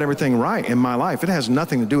because I've got everything right in my life. It has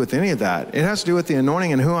nothing to do with any of that. It has to do with the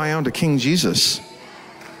anointing and who I am to King Jesus.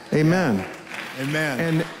 Amen.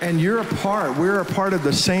 Amen. And we're a part of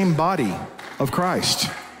the same body of Christ.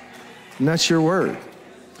 And that's your word.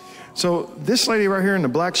 So this lady right here in the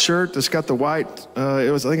black shirt that's got the white,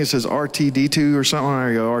 I think it says RTD2 or something.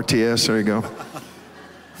 There you go, RTS, there you go.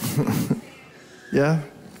 Yeah,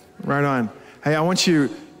 right on. Hey, I want you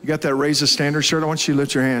got that Raise the Standard shirt? I want you to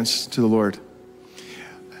lift your hands to the Lord.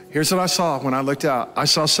 Here's what I saw when I looked out. I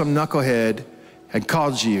saw some knucklehead had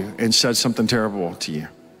called you and said something terrible to you.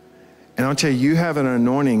 And I'll tell you, you have an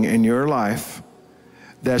anointing in your life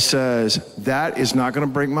that says, that is not gonna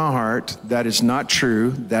break my heart. That is not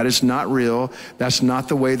true. That is not real. That's not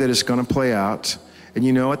the way that it's gonna play out. And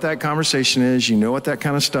you know what that conversation is. You know what that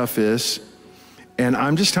kind of stuff is. And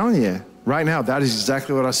I'm just telling you, right now, that is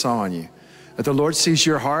exactly what I saw on you. That the Lord sees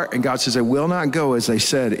your heart and God says, it will not go as they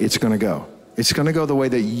said it's gonna go. It's gonna go the way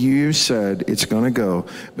that you said it's gonna go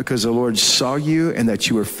because the Lord saw you and that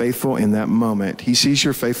you were faithful in that moment. He sees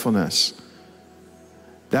your faithfulness.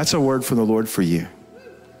 That's a word from the Lord for you.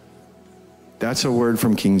 That's a word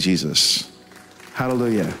from King Jesus.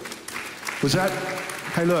 Hallelujah. Was that,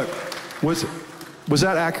 hey look, was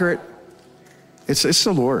that accurate? It's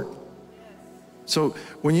the Lord. So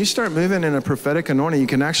when you start moving in a prophetic anointing, you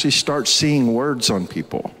can actually start seeing words on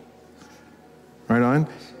people. Right on?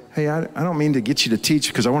 Hey, I don't mean to get you to teach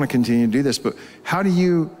because I want to continue to do this, but how do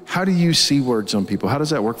you see words on people? How does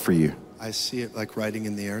that work for you? I see it like writing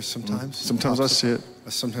in the air sometimes. Sometimes I see it.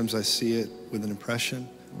 Sometimes I see it with an impression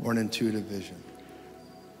or an intuitive vision.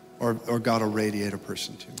 Or God will radiate a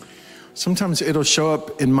person to me. Sometimes it'll show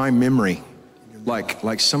up in my memory.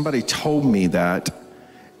 Like somebody told me that,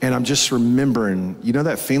 and I'm just remembering. You know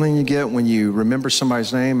that feeling you get when you remember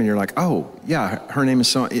somebody's name and you're like, oh, yeah, her name is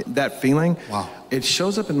so, that feeling? Wow. It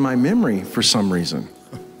shows up in my memory for some reason,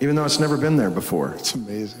 even though it's never been there before. It's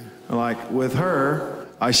amazing. Like with her,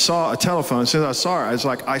 I saw a telephone. As soon as I saw her, I was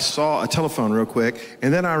like, I saw a telephone real quick.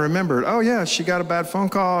 And then I remembered, oh yeah, she got a bad phone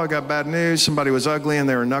call. I got bad news. Somebody was ugly and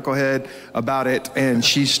they were knucklehead about it. And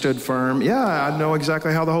she stood firm. Yeah, I know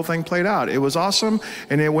exactly how the whole thing played out. It was awesome.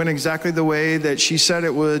 And it went exactly the way that she said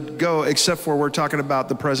it would go, except for we're talking about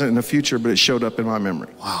the present and the future, but it showed up in my memory.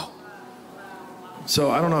 Wow.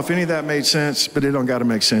 So I don't know if any of that made sense, but it don't got to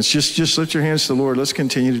make sense. Just lift your hands to the Lord. Let's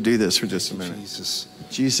continue to do this for just a minute.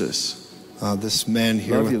 Jesus. This man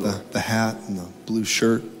here with the hat and the blue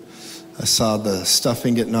shirt. I saw the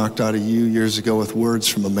stuffing get knocked out of you years ago with words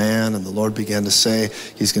from a man, and the Lord began to say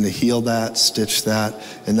he's going to heal that, stitch that,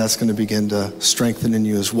 and that's going to begin to strengthen in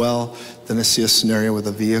you as well. Then I see a scenario with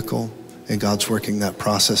a vehicle, and God's working that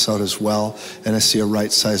process out as well. And I see a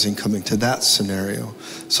right sizing coming to that scenario.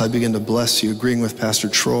 So I begin to bless you, agreeing with Pastor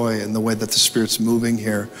Troy and the way that the Spirit's moving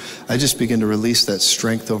here. I just begin to release that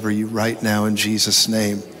strength over you right now in Jesus'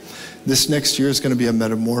 name. This next year is going to be a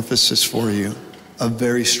metamorphosis for you, a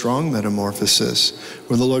very strong metamorphosis,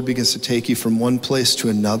 where the Lord begins to take you from one place to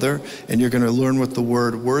another, and you're going to learn what the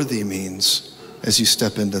word worthy means as you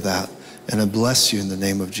step into that. And I bless you in the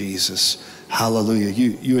name of Jesus. Hallelujah.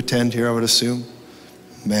 You attend here, I would assume?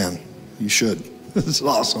 Man, you should. This is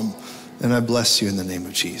awesome. And I bless you in the name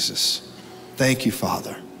of Jesus. Thank you,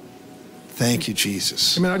 Father. Thank you,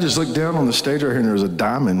 Jesus. I mean, I just looked down on the stage right here, and there's a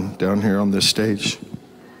diamond down here on this stage.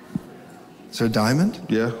 Is there a diamond?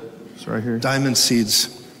 Yeah, it's right here. Diamond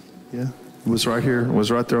seeds. Yeah, it was right here. It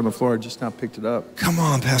was right there on the floor. I just now picked it up. Come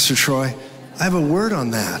on, Pastor Troy. I have a word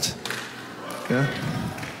on that. Yeah.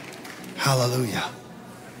 Hallelujah.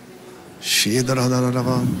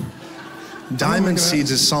 Diamond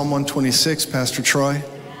seeds is Psalm 126, Pastor Troy.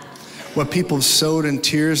 What people have sowed in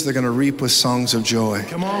tears, they're going to reap with songs of joy.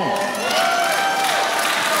 Come on.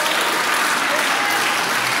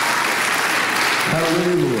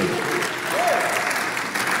 Hallelujah, Lord.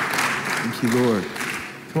 Thank you, Lord.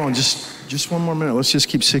 Come on, just one more minute. Let's just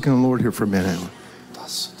keep seeking the Lord here for a minute.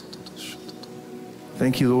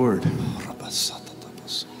 Thank you, Lord.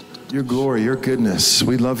 Your glory, your goodness.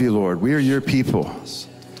 We love you, Lord. We are your people.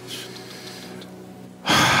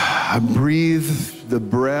 I breathe the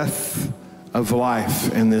breath of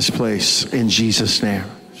life in this place in Jesus' name.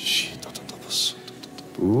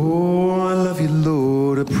 Oh, I love you,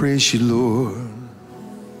 Lord. I praise you, Lord.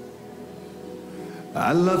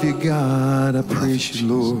 I love you, God. I praise you,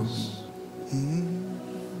 Lord.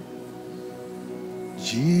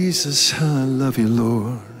 Jesus, I love you,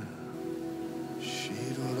 Lord.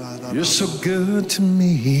 You're so good to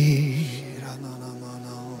me.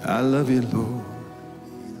 I love you, Lord.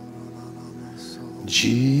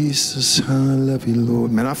 Jesus, I love you,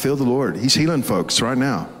 Lord. Man, I feel the Lord. He's healing folks right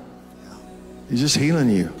now. He's just healing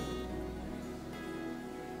you.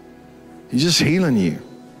 He's just healing you.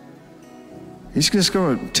 He's just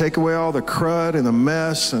going to take away all the crud and the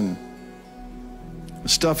mess and the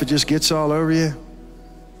stuff that just gets all over you.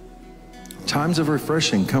 Times of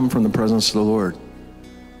refreshing come from the presence of the Lord.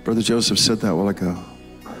 Brother Joseph said that a while ago.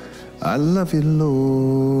 I love you,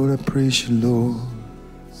 Lord. I praise you, Lord.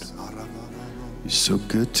 You're so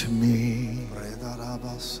good to me.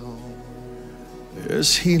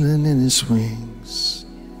 There's healing in his wings.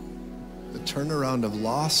 The turnaround of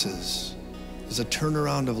losses is a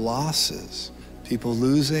turnaround of losses. People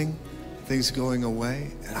losing, things going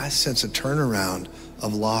away. And I sense a turnaround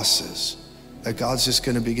of losses that God's just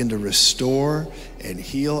going to begin to restore and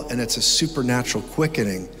heal. And it's a supernatural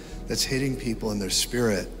quickening that's hitting people in their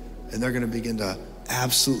spirit. And they're going to begin to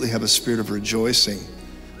absolutely have a spirit of rejoicing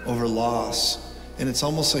over loss. And it's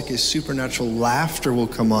almost like a supernatural laughter will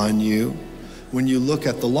come on you when you look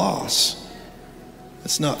at the loss.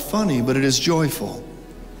 It's not funny, but it is joyful.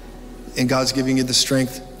 And God's giving you the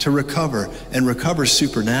strength to recover, and recover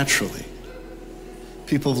supernaturally.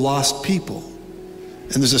 People have lost people,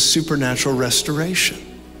 and there's a supernatural restoration.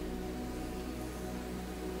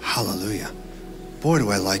 Hallelujah. Boy, do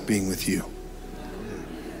I like being with you.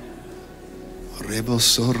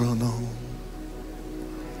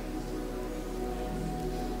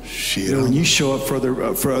 You know, when you show up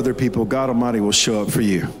for other people, God Almighty will show up for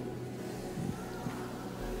you.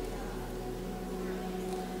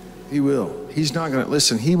 He will. He's not going to,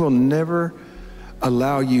 listen, he will never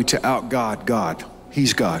allow you to out-God God.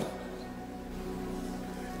 He's God.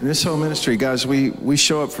 In this whole ministry, guys, we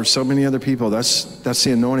show up for so many other people. That's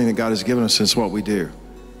the anointing that God has given us. It's what we do.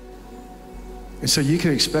 And so you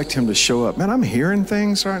can expect him to show up. Man, I'm hearing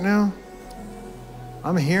things right now.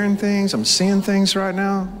 I'm hearing things. I'm seeing things right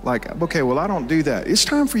now. Like, okay, well, I don't do that. It's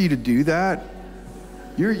time for you to do that.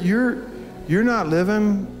 You're not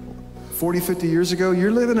living 40, 50 years ago.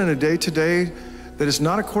 You're living in a day today that is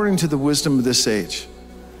not according to the wisdom of this age.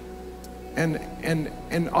 And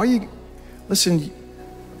all you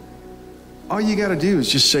got to do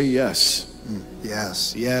is just say yes.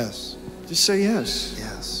 Yes, yes. Just say yes.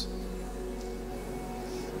 Yes.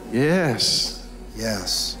 Yes.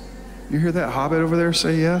 Yes. You hear that hobbit over there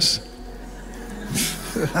say yes?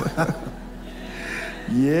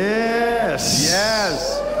 Yes.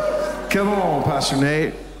 Yes. Come on, Pastor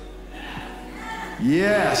Nate.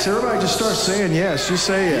 Yes. Everybody just start saying yes. Just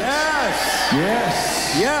say yes.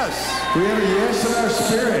 Yes. Yes. Yes. We have a yes in our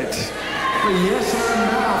spirit. We have a yes in our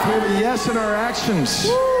mouth. We have a yes in our actions.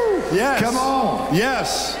 Woo. Yes. Come on.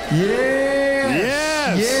 Yes. Yes.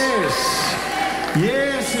 Yes. Yes.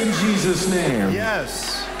 Yes, in Jesus' name. Yes.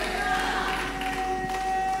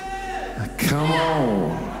 Come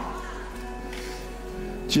on.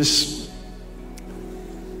 Just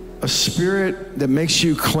a spirit that makes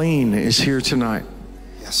you clean is here tonight.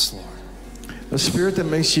 Yes, Lord. A spirit that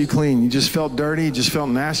makes you clean. You just felt dirty, you just felt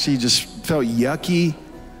nasty, you just felt yucky.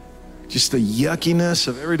 Just the yuckiness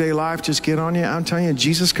of everyday life just get on you. I'm telling you,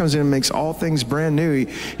 Jesus comes in and makes all things brand new.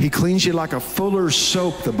 He cleans you like a Fuller's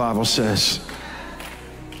soap, the Bible says.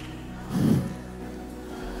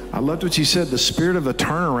 I loved what you said. The spirit of a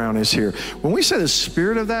turnaround is here. When we say the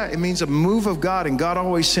spirit of that, it means a move of God, and God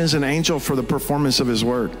always sends an angel for the performance of his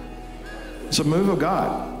word. It's a move of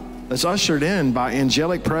God that's ushered in by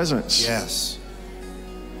angelic presence. Yes.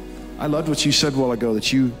 I loved what you said a while ago,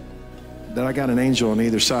 that I got an angel on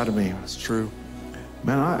either side of me. That's true.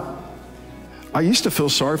 Man, I used to feel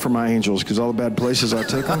sorry for my angels because all the bad places I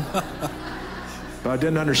took them. But I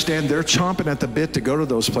didn't understand they're chomping at the bit to go to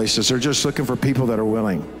those places. They're just looking for people that are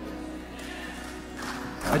willing.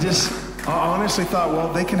 I honestly thought,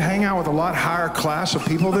 well, they can hang out with a lot higher class of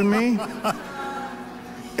people than me.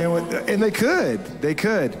 And they could.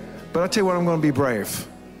 But I tell you what, I'm going to be brave.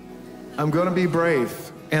 I'm going to be brave,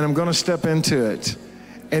 and I'm going to step into it.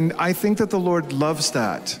 And I think that the Lord loves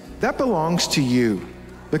that. That belongs to you,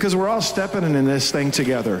 because we're all stepping in this thing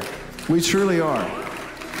together. We truly are.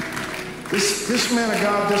 This man of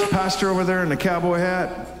God, this pastor over there in the cowboy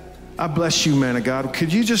hat, I bless you, man of God.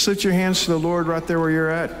 Could you just lift your hands to the Lord right there where you're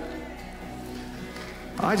at?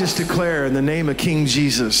 I just declare in the name of King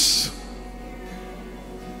Jesus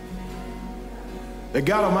that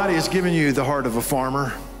God Almighty has given you the heart of a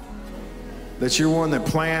farmer, that you're one that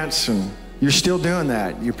plants, and you're still doing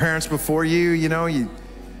that. Your parents before you,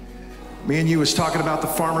 me and you was talking about the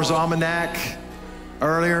Farmer's Almanac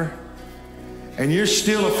earlier, and you're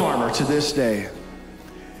still a farmer to this day.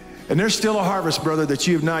 And there's still a harvest, brother, that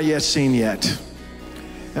you have not yet seen yet.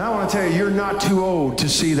 And I want to tell you, you're not too old to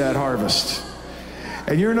see that harvest.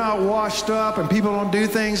 And you're not washed up and people don't do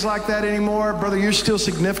things like that anymore. Brother, you're still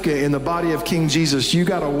significant in the body of King Jesus. You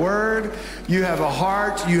got a word, you have a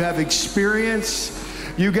heart, you have experience,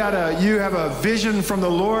 you have a vision from the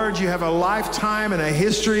Lord, you have a lifetime and a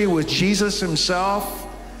history with Jesus himself.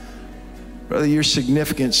 Brother, you're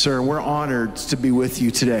significant, sir. We're honored to be with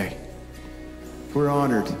you today. We're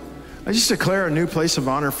honored. I just declare a new place of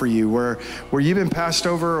honor for you where you've been passed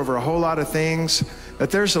over a whole lot of things, that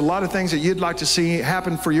there's a lot of things that you'd like to see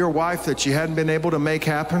happen for your wife that you hadn't been able to make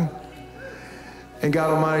happen. And God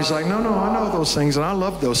Almighty's like, no, I know those things and I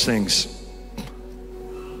love those things.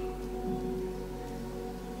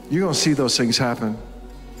 You're going to see those things happen.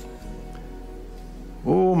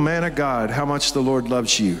 Oh, man of God, how much the Lord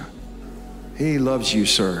loves you. He loves you,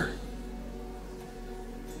 sir.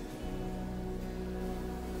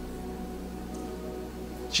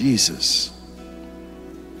 Jesus.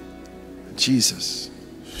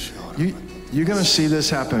 You're going to see this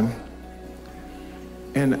happen.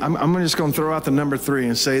 And I'm just going to throw out the number 3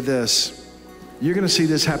 and say this. You're going to see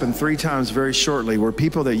this happen 3 times very shortly, where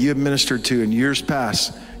people that you have ministered to in years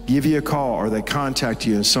past give you a call or they contact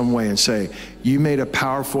you in some way and say, you made a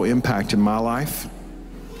powerful impact in my life.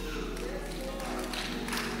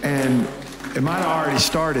 And it might have already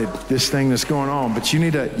started, this thing that's going on, but you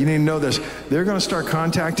need to know this. They're going to start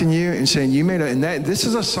contacting you and saying, this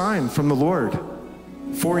is a sign from the Lord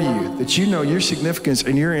for you, that you know your significance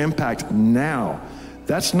and your impact now.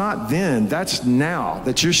 That's not then, that's now,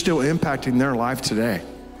 that you're still impacting their life today.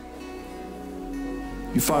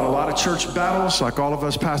 You fought a lot of church battles like all of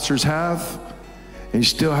us pastors have, and you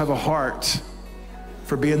still have a heart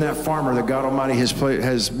for being that farmer that God Almighty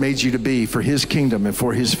has made you to be for his kingdom and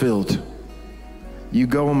for his field. You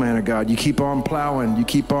go, man of God. You keep on plowing. You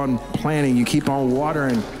keep on planting. You keep on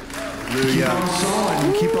watering. You keep on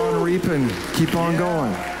sowing. You keep on reaping. Keep on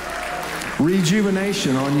going.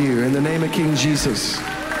 Rejuvenation on you in the name of King Jesus.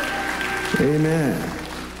 Amen.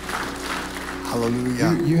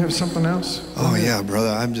 Hallelujah. You have something else? Oh, yeah,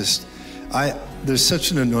 brother. There's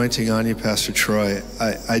such an anointing on you, Pastor Troy.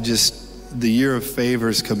 The year of favor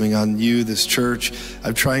is coming on you, this church.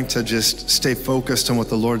 I'm trying to just stay focused on what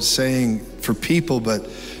the Lord's saying for people, but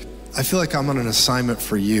I feel like I'm on an assignment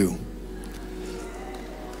for you.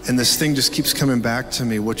 And this thing just keeps coming back to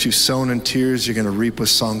me. What you've sown in tears, you're going to reap with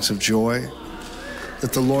songs of joy.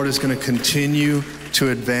 That the Lord is going to continue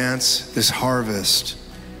to advance this harvest.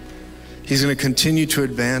 He's going to continue to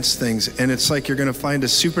advance things. And it's like you're going to find a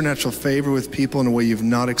supernatural favor with people in a way you've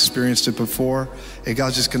not experienced it before. And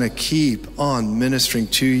God's just going to keep on ministering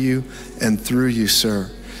to you and through you, sir.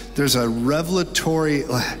 There's a revelatory,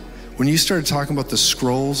 when you started talking about the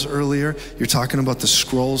scrolls earlier, you're talking about the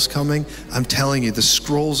scrolls coming. I'm telling you, the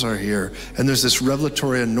scrolls are here. And there's this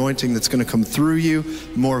revelatory anointing that's going to come through you.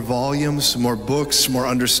 More volumes, more books, more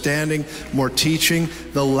understanding, more teaching.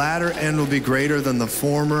 The latter end will be greater than the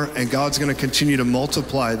former. And God's going to continue to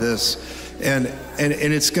multiply this. And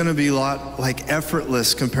it's going to be a lot like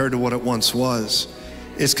effortless compared to what it once was.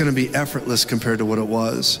 It's going to be effortless compared to what it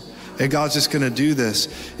was. And God's just going to do this.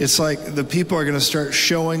 It's like the people are going to start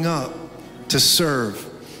showing up to serve.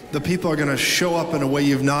 The people are going to show up in a way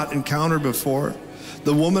you've not encountered before.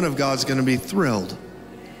 The woman of God's going to be thrilled.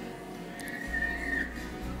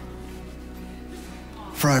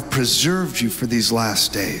 For I've preserved you for these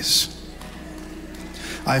last days.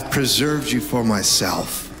 I've preserved you for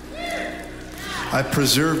myself. I've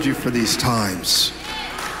preserved you for these times.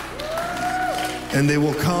 And they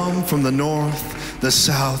will come from the north, the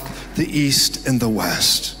south, the east, and the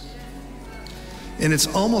west. And it's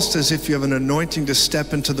almost as if you have an anointing to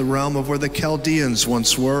step into the realm of where the Chaldeans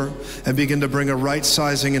once were and begin to bring a right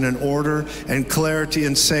sizing and an order and clarity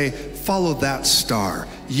and say, follow that star.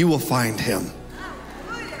 You will find him.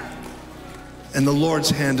 And the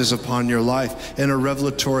Lord's hand is upon your life in a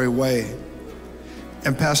revelatory way.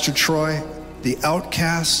 And Pastor Troy, the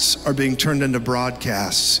outcasts are being turned into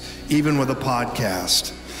broadcasts, even with a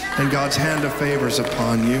podcast. And God's hand of favor is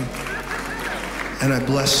upon you. And I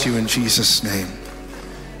bless you in Jesus' name.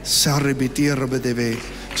 Just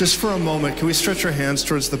for a moment, can we stretch our hands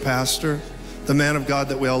towards the pastor, the man of God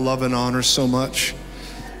that we all love and honor so much?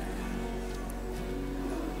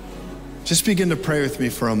 Just begin to pray with me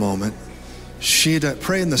for a moment. Shida,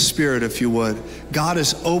 pray in the Spirit if you would. God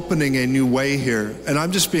is opening a new way here, and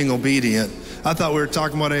I'm just being obedient. I thought we were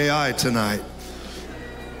talking about AI tonight.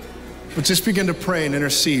 But just begin to pray and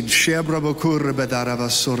intercede.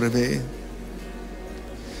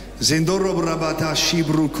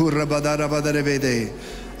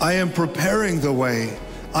 I am preparing the way.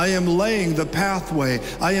 I am laying the pathway.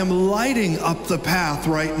 I am lighting up the path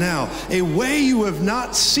right now. A way you have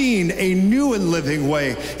not seen, a new and living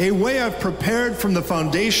way. A way I've prepared from the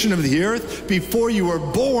foundation of the earth. Before you were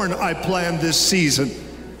born, I planned this season.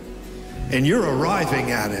 And you're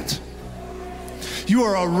arriving at it. You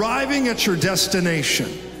are arriving at your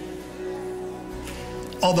destination.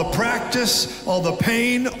 All the practice, all the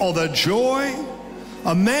pain, all the joy.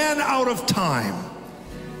 A man out of time.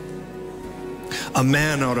 A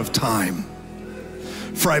man out of time.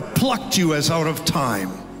 For I plucked you as out of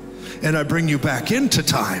time, and I bring you back into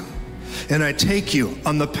time, and I take you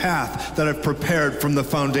on the path that I've prepared from the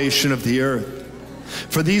foundation of the earth.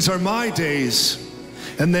 For these are my days,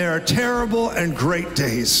 and they are terrible and great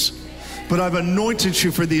days, but I've anointed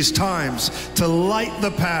you for these times to light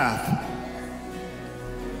the path.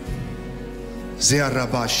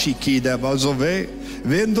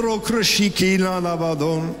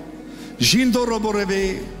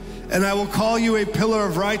 And I will call you a pillar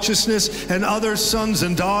of righteousness, and other sons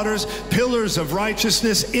and daughters, pillars of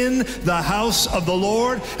righteousness in the house of the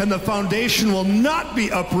Lord, and the foundation will not be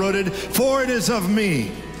uprooted, for it is of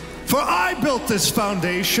me. For I built this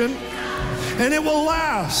foundation, and it will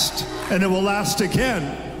last, and it will last again.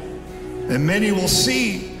 And many will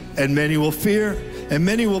see, and many will fear, and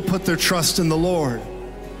many will put their trust in the Lord.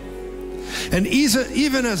 And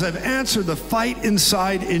even as I've answered the fight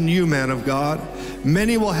inside in you, man of God,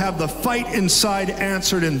 many will have the fight inside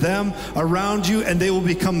answered in them around you, and they will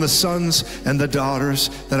become the sons and the daughters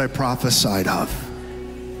that I prophesied of.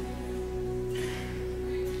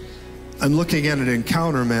 I'm looking at an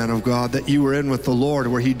encounter, man of God, that you were in with the Lord,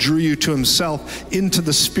 where he drew you to himself into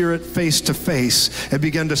the Spirit face to face and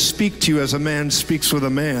began to speak to you as a man speaks with a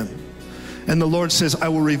man. And the Lord says, I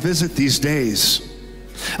will revisit these days.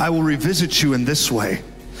 I will revisit you in this way.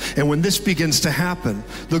 And when this begins to happen,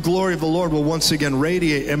 the glory of the Lord will once again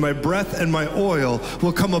radiate, and my breath and my oil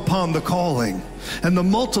will come upon the calling, and the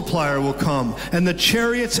multiplier will come, and the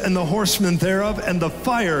chariots and the horsemen thereof, and the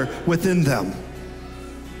fire within them.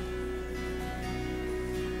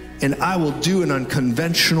 And I will do an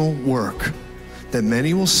unconventional work that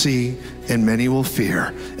many will see, and many will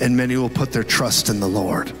fear, and many will put their trust in the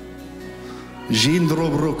Lord.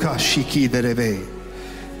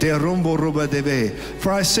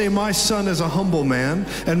 For I say, my son is a humble man,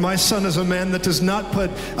 and my son is a man that does not put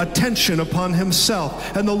attention upon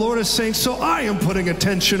himself. And the Lord is saying, so I am putting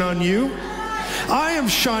attention on you. I am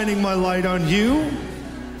shining my light on you,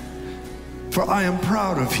 for I am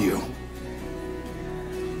proud of you.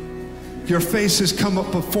 Your face has come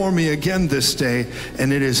up before me again this day,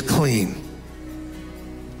 and it is clean.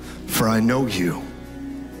 For I know you,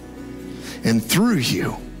 and through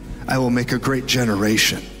you I will make a great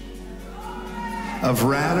generation of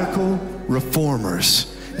radical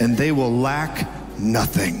reformers, and they will lack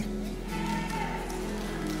nothing.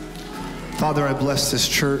 Father, I bless this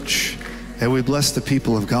church, and we bless the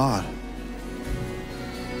people of God.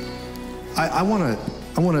 I want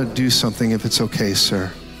to do something, if it's okay,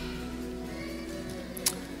 sir.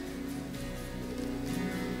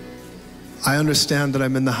 I understand that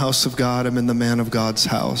I'm in the house of God, I'm in the man of God's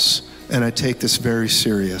house, and I take this very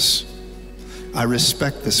serious. I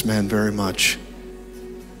respect this man very much.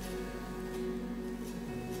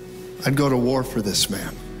 I'd go to war for this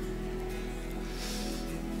man.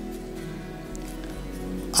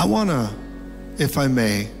 I want to, if I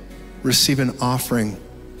may, receive an offering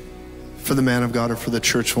for the man of God or for the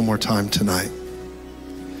church one more time tonight.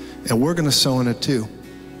 And we're going to sow in it too.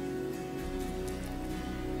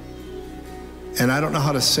 And I don't know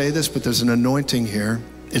how to say this, but there's an anointing here.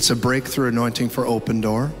 It's a breakthrough anointing for Open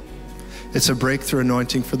Door. It's a breakthrough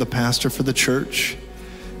anointing for the pastor, for the church.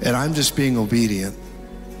 And I'm just being obedient.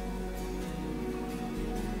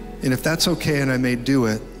 And if that's okay and I may do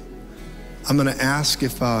it, I'm going to ask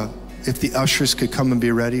if the ushers could come and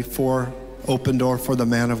be ready for Open Door, for the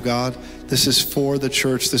man of God. This is for the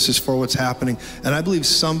church. This is for what's happening. And I believe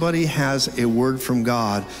somebody has a word from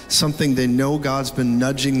God, something they know God's been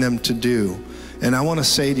nudging them to do. And I want to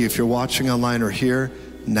say to you, if you're watching online or here,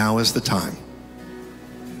 now is the time.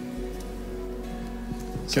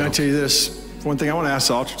 Can I tell you this? One thing, I want to ask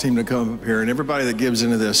the altar team to come up here, and everybody that gives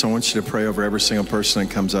into this, I want you to pray over every single person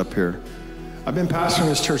that comes up here. I've been pastoring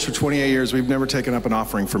this church for 28 years. We've never taken up an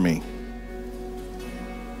offering for me.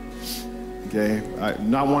 Okay?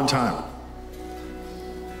 Not one time.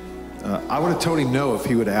 I would have told him no if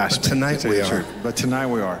he would have asked me. Tonight we are. But tonight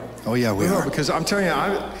we are. Oh, yeah, we are. Because I'm telling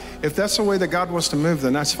you, if that's the way that God wants to move,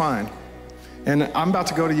 then that's fine. And I'm about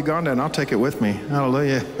to go to Uganda, and I'll take it with me.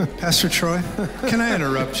 Hallelujah. Pastor Troy, can I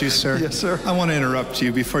interrupt you, sir? Yes, sir. I want to interrupt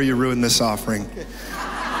you before you ruin this offering. Okay.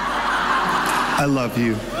 I love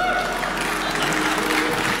you.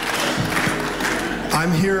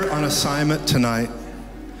 I'm here on assignment tonight.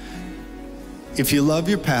 If you love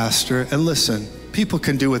your pastor, and listen, people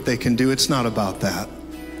can do what they can do. It's not about that.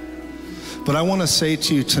 But I want to say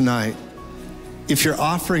to you tonight, if your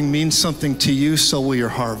offering means something to you, so will your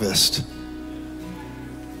harvest.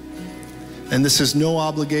 And this is no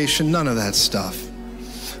obligation, none of that stuff.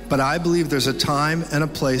 But I believe there's a time and a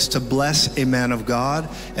place to bless a man of God,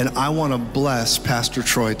 and I want to bless Pastor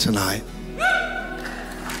Troy tonight.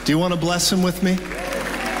 Do you want to bless him with me?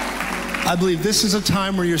 I believe this is a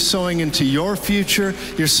time where you're sowing into your future,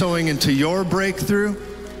 you're sowing into your breakthrough.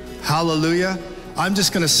 Hallelujah. I'm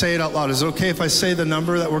just going to say it out loud. Is it okay if I say the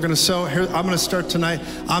number that we're going to sow? Here, I'm going to start tonight.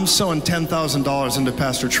 I'm sowing $10,000 into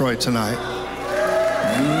Pastor Troy tonight.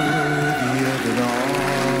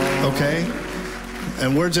 Okay?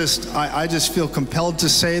 And I just feel compelled to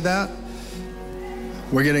say that.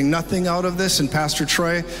 We're getting nothing out of this, and Pastor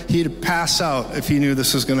Troy, he'd pass out if he knew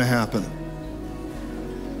this was going to happen.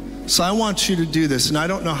 So I want you to do this, and I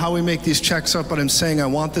don't know how we make these checks up, but I'm saying I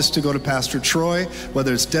want this to go to Pastor Troy,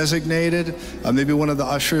 whether it's designated, maybe one of the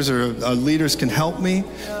ushers or leaders can help me,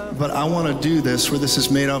 but I want to do this where this is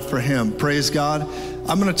made up for him. Praise God.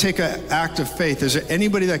 I'm going to take an act of faith. Is there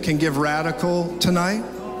anybody that can give radical tonight?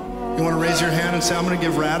 You want to raise your hand and say, I'm going to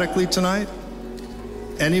give radically tonight?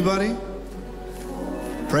 Anybody?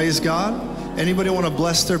 Praise God. Anybody want to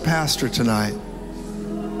bless their pastor tonight?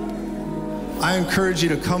 I encourage you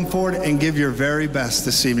to come forward and give your very best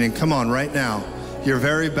this evening. Come on, right now. Your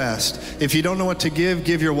very best. If you don't know what to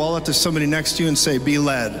give your wallet to somebody next to you and say, be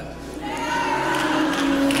led.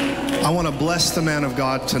 I want to bless the man of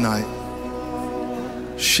God tonight.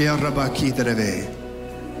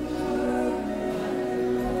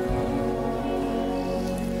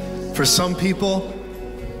 For some people,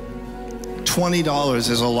 $20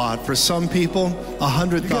 is a lot. For some people,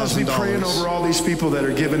 $100,000. You guys be praying over all these people that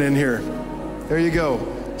are giving in here. There you go.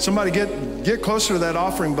 Somebody get closer to that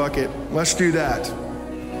offering bucket. Let's do that.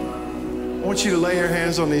 I want you to lay your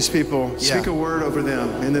hands on these people. Speak a word over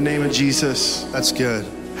them in the name of Jesus. That's good.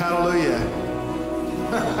 Hallelujah.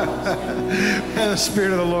 And the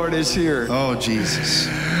Spirit of the Lord is here. Oh, Jesus.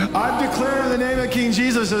 I declare in the name of King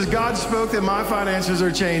Jesus, as God spoke, that my finances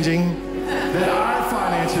are changing, that our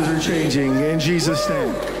finances are changing in Jesus'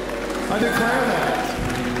 name. I declare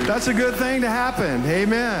that. That's a good thing to happen.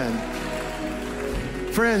 Amen.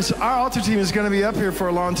 Friends, our altar team is going to be up here for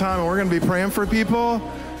a long time, and we're going to be praying for people.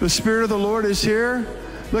 The Spirit of the Lord is here.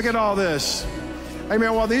 Look at all this.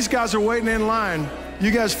 Amen. While these guys are waiting in line,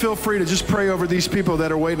 you guys feel free to just pray over these people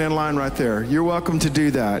that are waiting in line right there. You're welcome to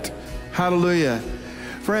do that. Hallelujah.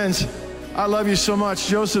 Friends, I love you so much.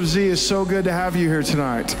 Joseph Z, is so good to have you here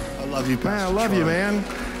tonight. I love you, Pastor Man, I love you, man.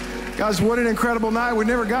 Guys, what an incredible night. We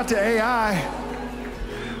never got to AI.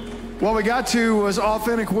 What we got to was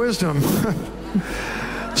authentic wisdom.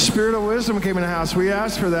 Spirit of wisdom came in the house. We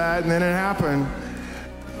asked for that, and then it happened.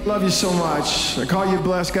 Love you so much. I call you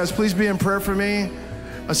blessed. Guys, please be in prayer for me.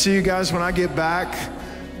 I'll see you guys when I get back.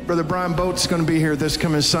 Brother Brian Boat's going to be here this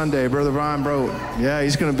coming Sunday. Brother Brian Boat. Yeah,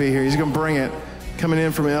 he's going to be here. He's going to bring it. Coming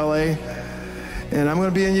in from LA. And I'm going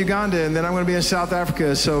to be in Uganda, and then I'm going to be in South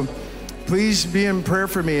Africa. So please be in prayer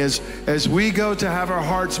for me as we go to have our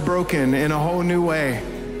hearts broken in a whole new way.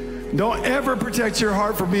 Don't ever protect your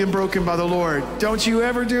heart from being broken by the Lord. Don't you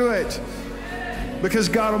ever do it. Because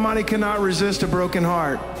God Almighty cannot resist a broken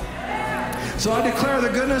heart. So I declare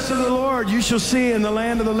the goodness of the Lord you shall see in the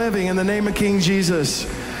land of the living in the name of King Jesus.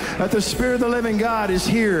 That the Spirit of the living God is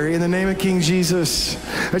here in the name of King Jesus.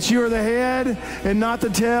 That you are the head and not the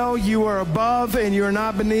tail. You are above and you are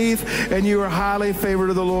not beneath. And you are highly favored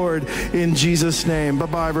of the Lord in Jesus' name.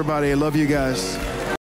 Bye-bye, everybody. I love you guys.